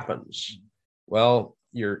 what happens? Well,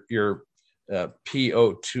 your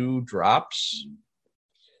PO2 drops.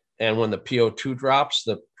 And when the PO2 drops,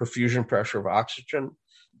 the perfusion pressure of oxygen,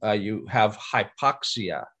 you have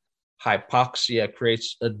hypoxia. Hypoxia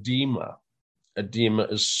creates edema. Edema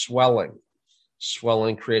is swelling.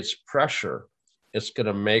 Swelling creates pressure. It's going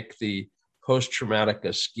to make the post-traumatic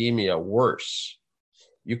ischemia worse.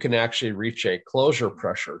 You can actually reach a closure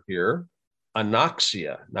pressure here,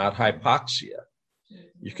 anoxia, not hypoxia.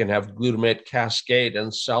 You can have glutamate cascade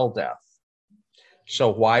and cell death. So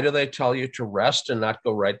why do they tell you to rest and not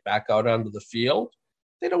go right back out onto the field?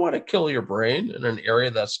 They don't want to kill your brain in an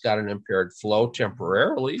area that's got an impaired flow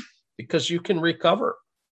temporarily, because you can recover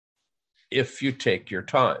if you take your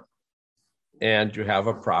time and you have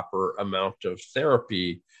a proper amount of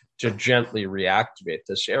therapy to gently reactivate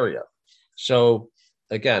this area. So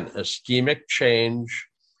again, ischemic change,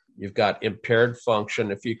 you've got impaired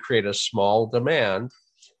function if you create a small demand,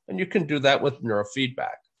 and you can do that with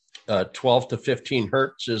neurofeedback. 12 to 15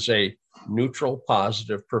 hertz is a neutral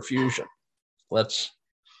positive perfusion. Let's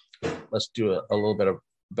do a little bit of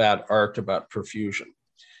bad art about perfusion.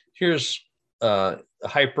 Here's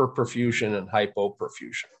hyperperfusion and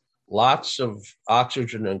hypoperfusion. Lots of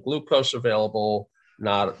oxygen and glucose available,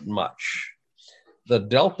 not much. The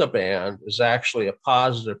delta band is actually a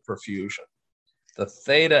positive perfusion. The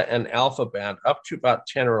theta and alpha band up to about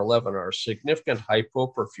 10 or 11 are significant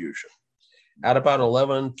hypoperfusion. At about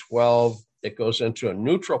 11, 12, it goes into a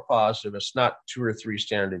neutral positive. It's not 2 or 3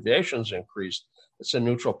 standard deviations increased. It's a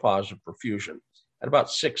neutral positive perfusion. At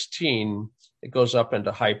about 16, it goes up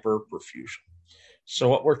into hyperperfusion. So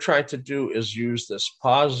what we're trying to do is use this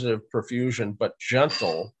positive perfusion, but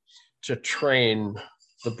gentle, to train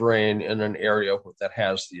the brain in an area that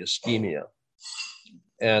has the ischemia.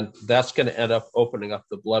 And that's going to end up opening up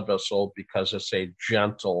the blood vessel because it's a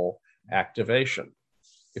gentle activation.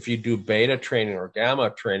 If you do beta training or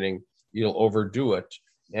gamma training, you'll overdo it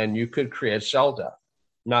and you could create cell death.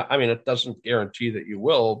 It doesn't guarantee that you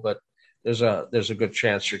will, but there's a good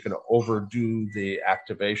chance you're going to overdo the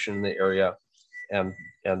activation in the area and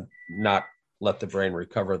not let the brain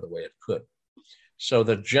recover the way it could. So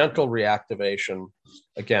the gentle reactivation,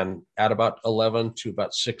 again, at about 11 to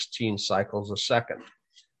about 16 cycles a second.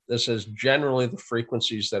 This is generally the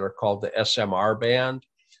frequencies that are called the SMR band,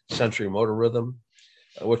 sensory motor rhythm,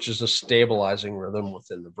 which is a stabilizing rhythm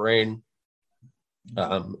within the brain.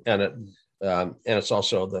 And it's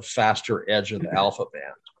also the faster edge of the alpha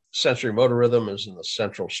band. Sensory motor rhythm is in the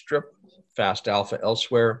central strip, fast alpha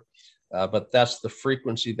elsewhere. But that's the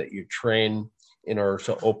frequency that you train in order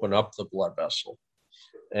to open up the blood vessel.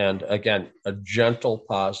 And again, a gentle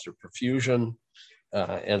positive perfusion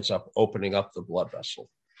ends up opening up the blood vessel.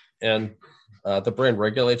 And the brain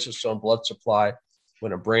regulates its own blood supply.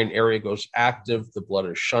 When a brain area goes active, the blood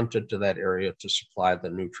is shunted to that area to supply the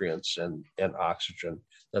nutrients and oxygen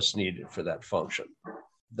that's needed for that function.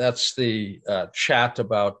 That's the chat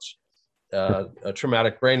about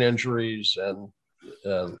traumatic brain injuries and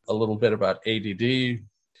a little bit about ADD.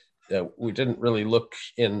 We didn't really look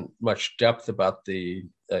in much depth about the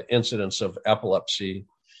incidence of epilepsy.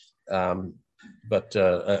 But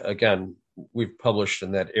again, we've published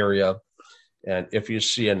in that area. And if you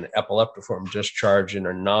see an epileptiform discharge in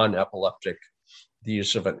a non-epileptic, the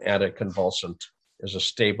use of an anticonvulsant as a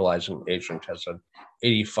stabilizing agent has an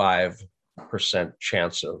 85%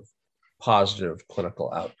 chance of positive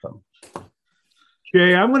clinical outcome.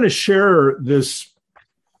 Jay, I'm going to share this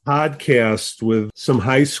podcast with some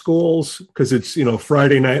high schools because it's,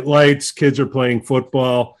 Friday night lights, kids are playing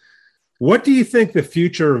football. What do you think the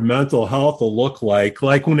future of mental health will look like?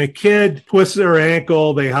 Like when a kid twists their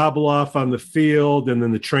ankle, they hobble off on the field, and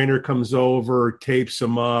then the trainer comes over, tapes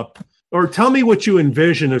them up. Or tell me what you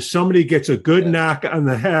envision if somebody gets a good knock on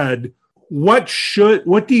the head. What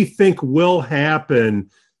do you think will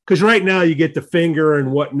happen? Because right now you get the finger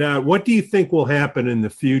and whatnot. What do you think will happen in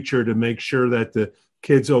the future to make sure that the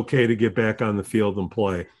kid's okay to get back on the field and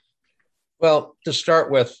play? Well, to start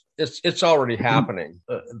with, it's already happening.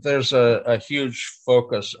 There's a huge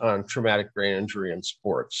focus on traumatic brain injury in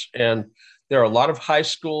sports. And there are a lot of high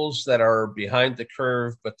schools that are behind the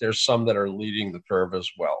curve, but there's some that are leading the curve as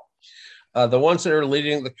well. The ones that are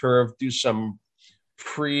leading the curve do some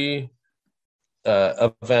pre-event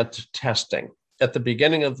testing. At the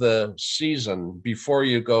beginning of the season, before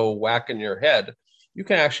you go whacking your head, you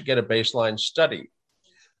can actually get a baseline study.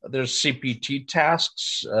 There's CPT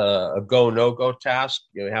tasks, a go, no-go task.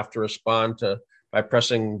 You have to respond by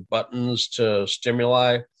pressing buttons to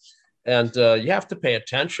stimuli. And you have to pay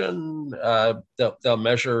attention. They'll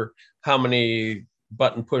measure how many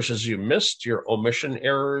button pushes you missed, your omission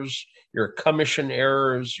errors, your commission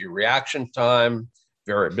errors, your reaction time,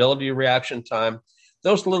 variability reaction time.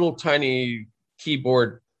 Those little tiny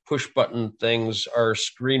keyboard push button things are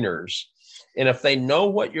screeners. And if they know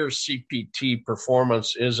what your CPT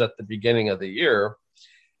performance is at the beginning of the year,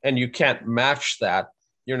 and you can't match that,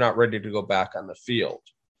 you're not ready to go back on the field.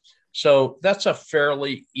 So that's a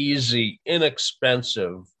fairly easy,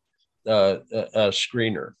 inexpensive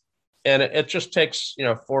screener. And it just takes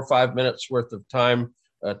 4 or 5 minutes worth of time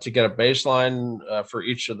to get a baseline for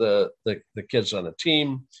each of the kids on the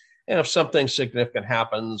team. And if something significant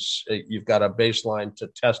happens, you've got a baseline to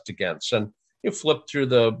test against. And you flip through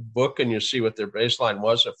the book and you see what their baseline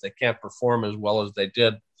was. If they can't perform as well as they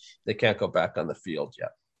did, they can't go back on the field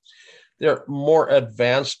yet. There are more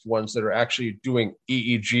advanced ones that are actually doing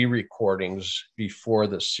EEG recordings before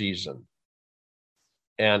the season.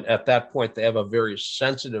 And at that point, they have a very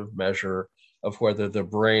sensitive measure of whether the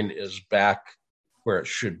brain is back where it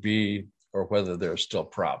should be or whether there are still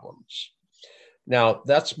problems. Now,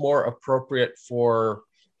 that's more appropriate for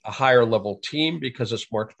a higher level team because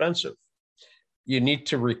it's more expensive. You need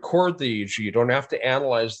to record the EEG. You don't have to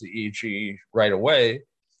analyze the EEG right away.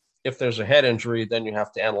 If there's a head injury, then you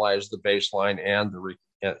have to analyze the baseline and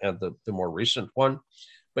the more recent one,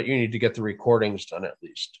 but you need to get the recordings done at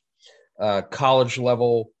least. College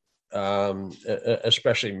level,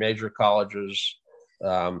 especially major colleges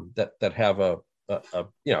that have a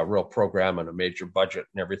real program and a major budget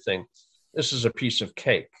and everything. This is a piece of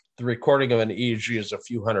cake. The recording of an EEG is a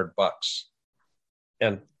few $100,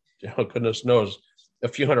 and goodness knows, a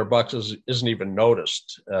few $100 isn't even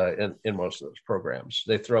noticed in most of those programs.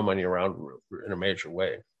 They throw money around in a major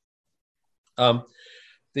way.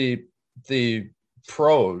 The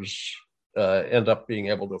pros end up being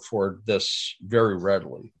able to afford this very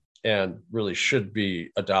readily and really should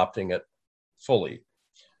be adopting it fully.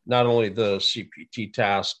 Not only the CPT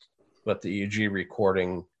task, but the EEG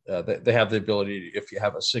recording. They have the ability, if you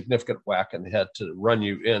have a significant whack in the head, to run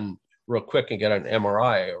you in real quick and get an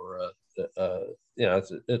MRI or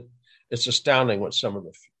it's astounding what some of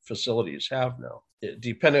the facilities have now.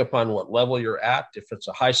 Depending upon what level you're at, if it's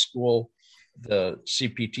a high school, the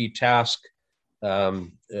CPT task,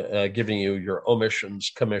 giving you your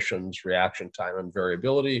omissions, commissions, reaction time, and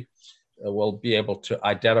variability, will be able to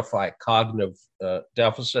identify cognitive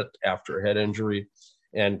deficit after a head injury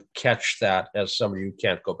and catch that as somebody who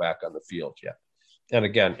can't go back on the field yet. And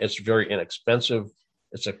again, it's very inexpensive.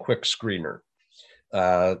 It's a quick screener.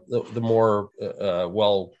 The more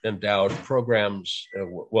well-endowed programs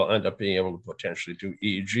will end up being able to potentially do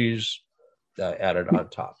EEGs added on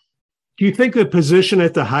top. Do you think the position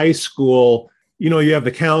at the high school, you have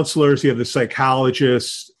the counselors, you have the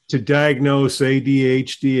psychologists to diagnose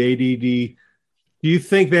ADHD, ADD, do you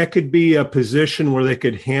think that could be a position where they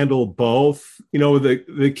could handle both?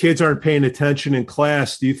 The kids aren't paying attention in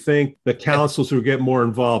class. Do you think the counselors will get more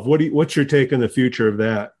involved? What's your take on the future of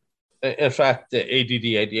that? In fact, the ADD,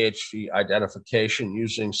 ADHD identification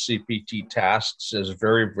using CPT tasks is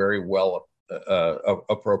very, very well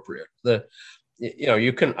appropriate.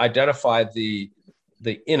 You can identify the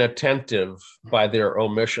inattentive by their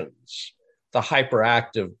omissions, the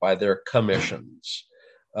hyperactive by their commissions,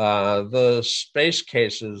 the space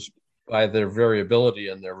cases by their variability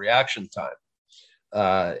and their reaction time,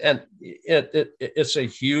 and it's a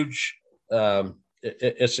huge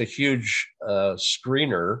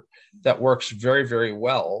screener that works very, very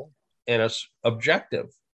well, and it's objective.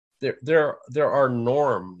 There are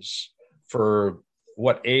norms for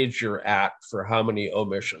what age you're at for how many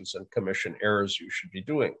omissions and commission errors you should be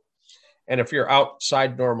doing. And if you're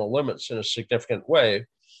outside normal limits in a significant way,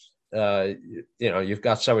 you've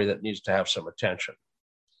got somebody that needs to have some attention.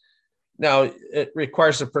 Now, it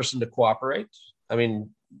requires the person to cooperate. I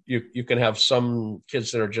mean, you can have some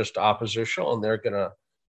kids that are just oppositional and they're going to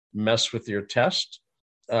mess with your test,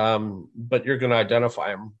 but you're going to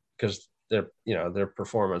identify them because their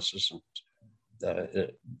performance isn't,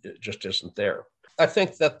 it just isn't there. I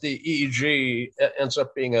think that the EEG ends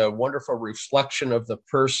up being a wonderful reflection of the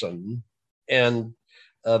person, and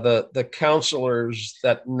the counselors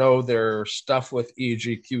that know their stuff with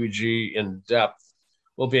EEG, QEEG in depth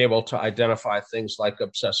will be able to identify things like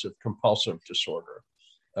obsessive compulsive disorder,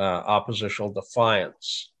 oppositional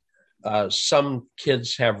defiance. Some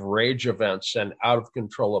kids have rage events and out of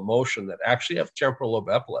control emotion that actually have temporal lobe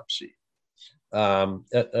epilepsy.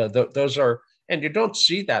 Those are, and you don't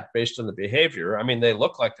see that based on the behavior. I mean, they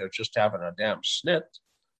look like they're just having a damn snit,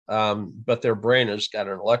 but their brain has got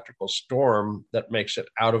an electrical storm that makes it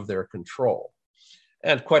out of their control.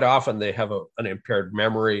 And quite often they have an impaired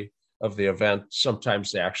memory of the event.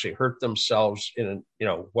 Sometimes they actually hurt themselves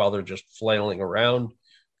while they're just flailing around.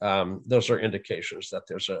 Those are indications that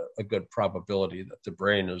there's a good probability that the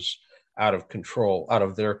brain is out of control, out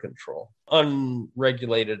of their control.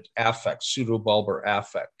 Unregulated affect, pseudobulbar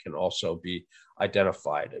affect, can also be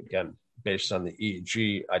identified, again, based on the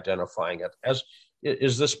EEG, identifying it as,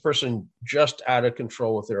 is this person just out of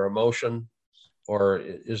control with their emotion, or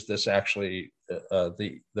is this actually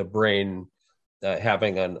the brain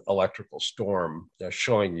having an electrical storm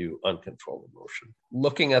showing you uncontrolled emotion?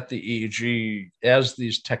 Looking at the EEG as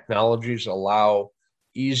these technologies allow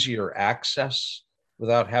easier access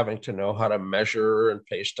without having to know how to measure and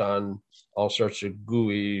paste on all sorts of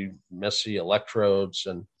gooey, messy electrodes.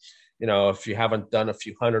 And, if you haven't done a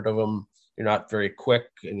few hundred of them, you're not very quick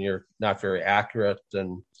and you're not very accurate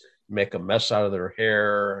and make a mess out of their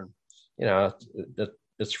hair. And,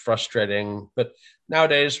 it's frustrating. But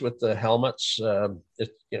nowadays with the helmets,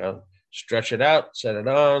 stretch it out, set it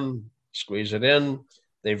on, squeeze it in.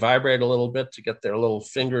 They vibrate a little bit to get their little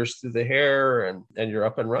fingers through the hair, and you're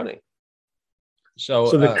up and running.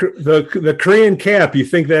 So the Korean cap, you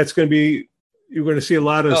think that's going to be, you're going to see a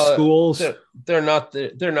lot of schools? They're not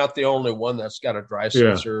the only one that's got a dry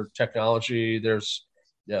sensor technology. There's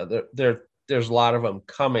a lot of them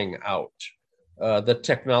coming out. The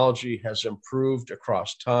technology has improved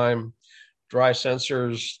across time. Dry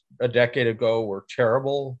sensors a decade ago were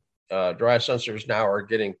terrible. Dry sensors now are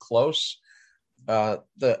getting close.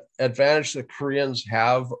 The advantage the Koreans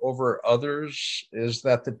have over others is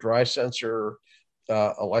that the dry sensor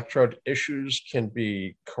electrode issues can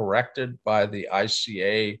be corrected by the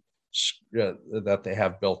ICA that they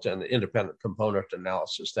have built in, the independent component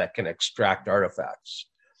analysis that can extract artifacts.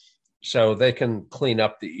 So they can clean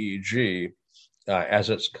up the EEG as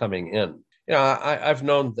it's coming in. I've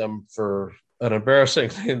known them for an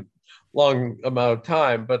embarrassingly long amount of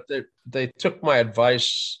time, but they took my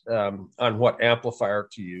advice on what amplifier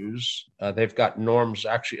to use. They've got norms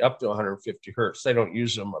actually up to 150 hertz. They don't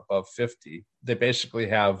use them above 50. They basically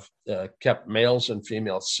have kept males and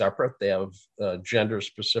females separate. They have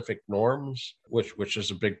gender-specific norms, which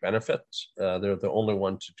is a big benefit. They're the only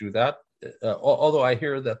one to do that. Although I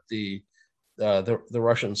hear that the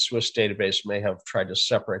Russian Swiss database may have tried to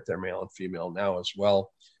separate their male and female now as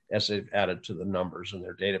well, as they've added to the numbers in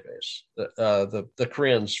their database. The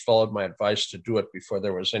Koreans followed my advice to do it before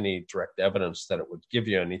there was any direct evidence that it would give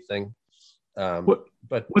you anything. But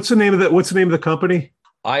what's the name of that? What's the name of the company?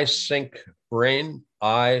 iSync Brain.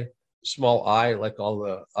 I, small I, like all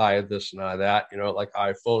the I this and I that, like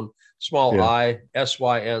iPhone, small I,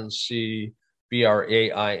 SYNC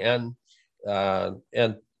BRAIN.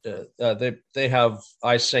 And they have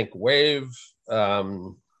iSync Wave,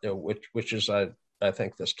 which is I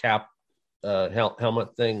think this cap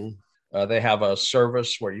helmet thing. They have a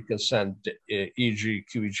service where you can send EEG,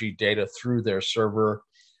 QEEG data through their server,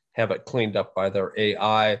 have it cleaned up by their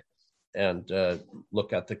AI, and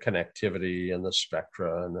look at the connectivity and the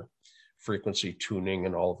spectra and the frequency tuning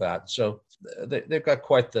and all of that. So they've got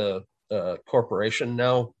quite the corporation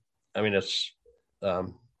now. I mean, it's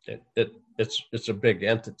a big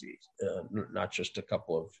entity, not just a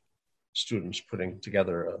couple of students putting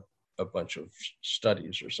together a bunch of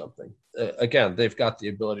studies or something. Again, they've got the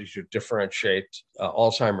ability to differentiate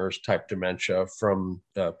Alzheimer's type dementia from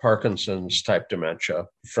Parkinson's type dementia,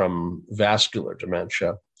 from vascular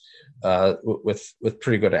dementia, with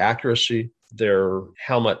pretty good accuracy. Their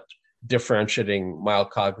helmet differentiating mild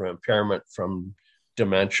cognitive impairment from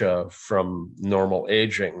dementia from normal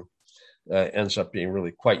aging ends up being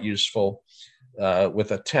really quite useful.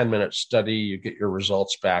 with a 10-minute study, you get your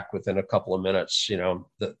results back within a couple of minutes. You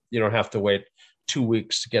don't have to wait 2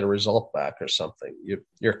 weeks to get a result back or something.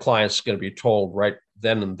 Your client's going to be told right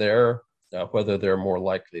then and there whether they're more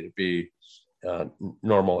likely to be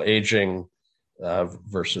normal aging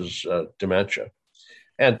versus dementia.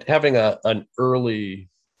 And having an early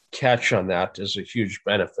catch on that is a huge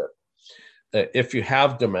benefit. If you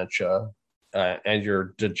have dementia and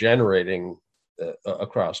you're degenerating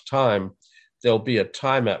across time, there'll be a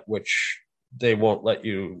time at which they won't let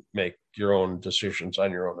you make your own decisions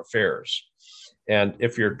on your own affairs. And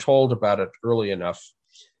if you're told about it early enough,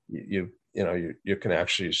 you can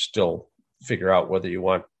actually still figure out whether you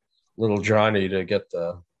want little Johnny to get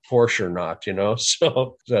the Porsche or not.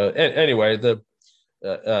 So anyway,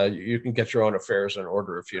 you can get your own affairs in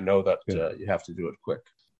order if you know that you have to do it quick.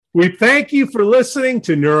 We thank you for listening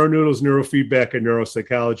to NeuroNoodle's Neurofeedback and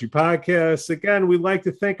Neuropsychology podcast. Again, we'd like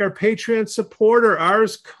to thank our Patreon supporter,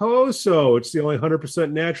 Ars Coso. It's the only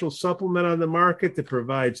 100% natural supplement on the market that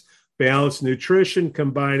provides balanced nutrition,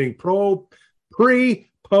 combining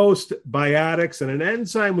pre-post biotics and an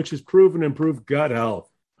enzyme which has proven to improve gut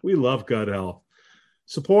health. We love gut health.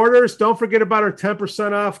 Supporters, don't forget about our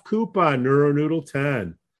 10% off coupon,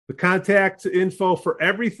 NeuroNoodle10. The contact info for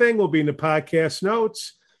everything will be in the podcast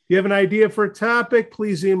notes. If you have an idea for a topic,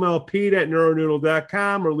 please email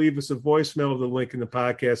pete@neuronoodle.com or leave us a voicemail with the link in the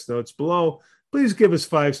podcast notes below. Please give us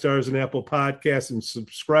 5 stars on Apple Podcasts and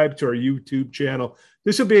subscribe to our YouTube channel.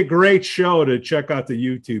 This will be a great show to check out the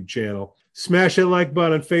YouTube channel. Smash that like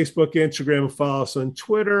button on Facebook, Instagram, and follow us on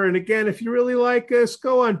Twitter. And again, if you really like us,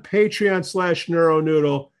 go on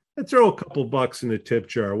Patreon/NeuroNoodle and throw a couple bucks in the tip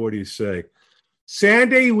jar. What do you say?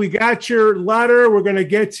 Sandy, we got your letter. We're going to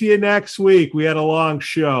get to you next week. We had a long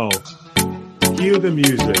show. Cue the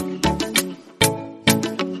music.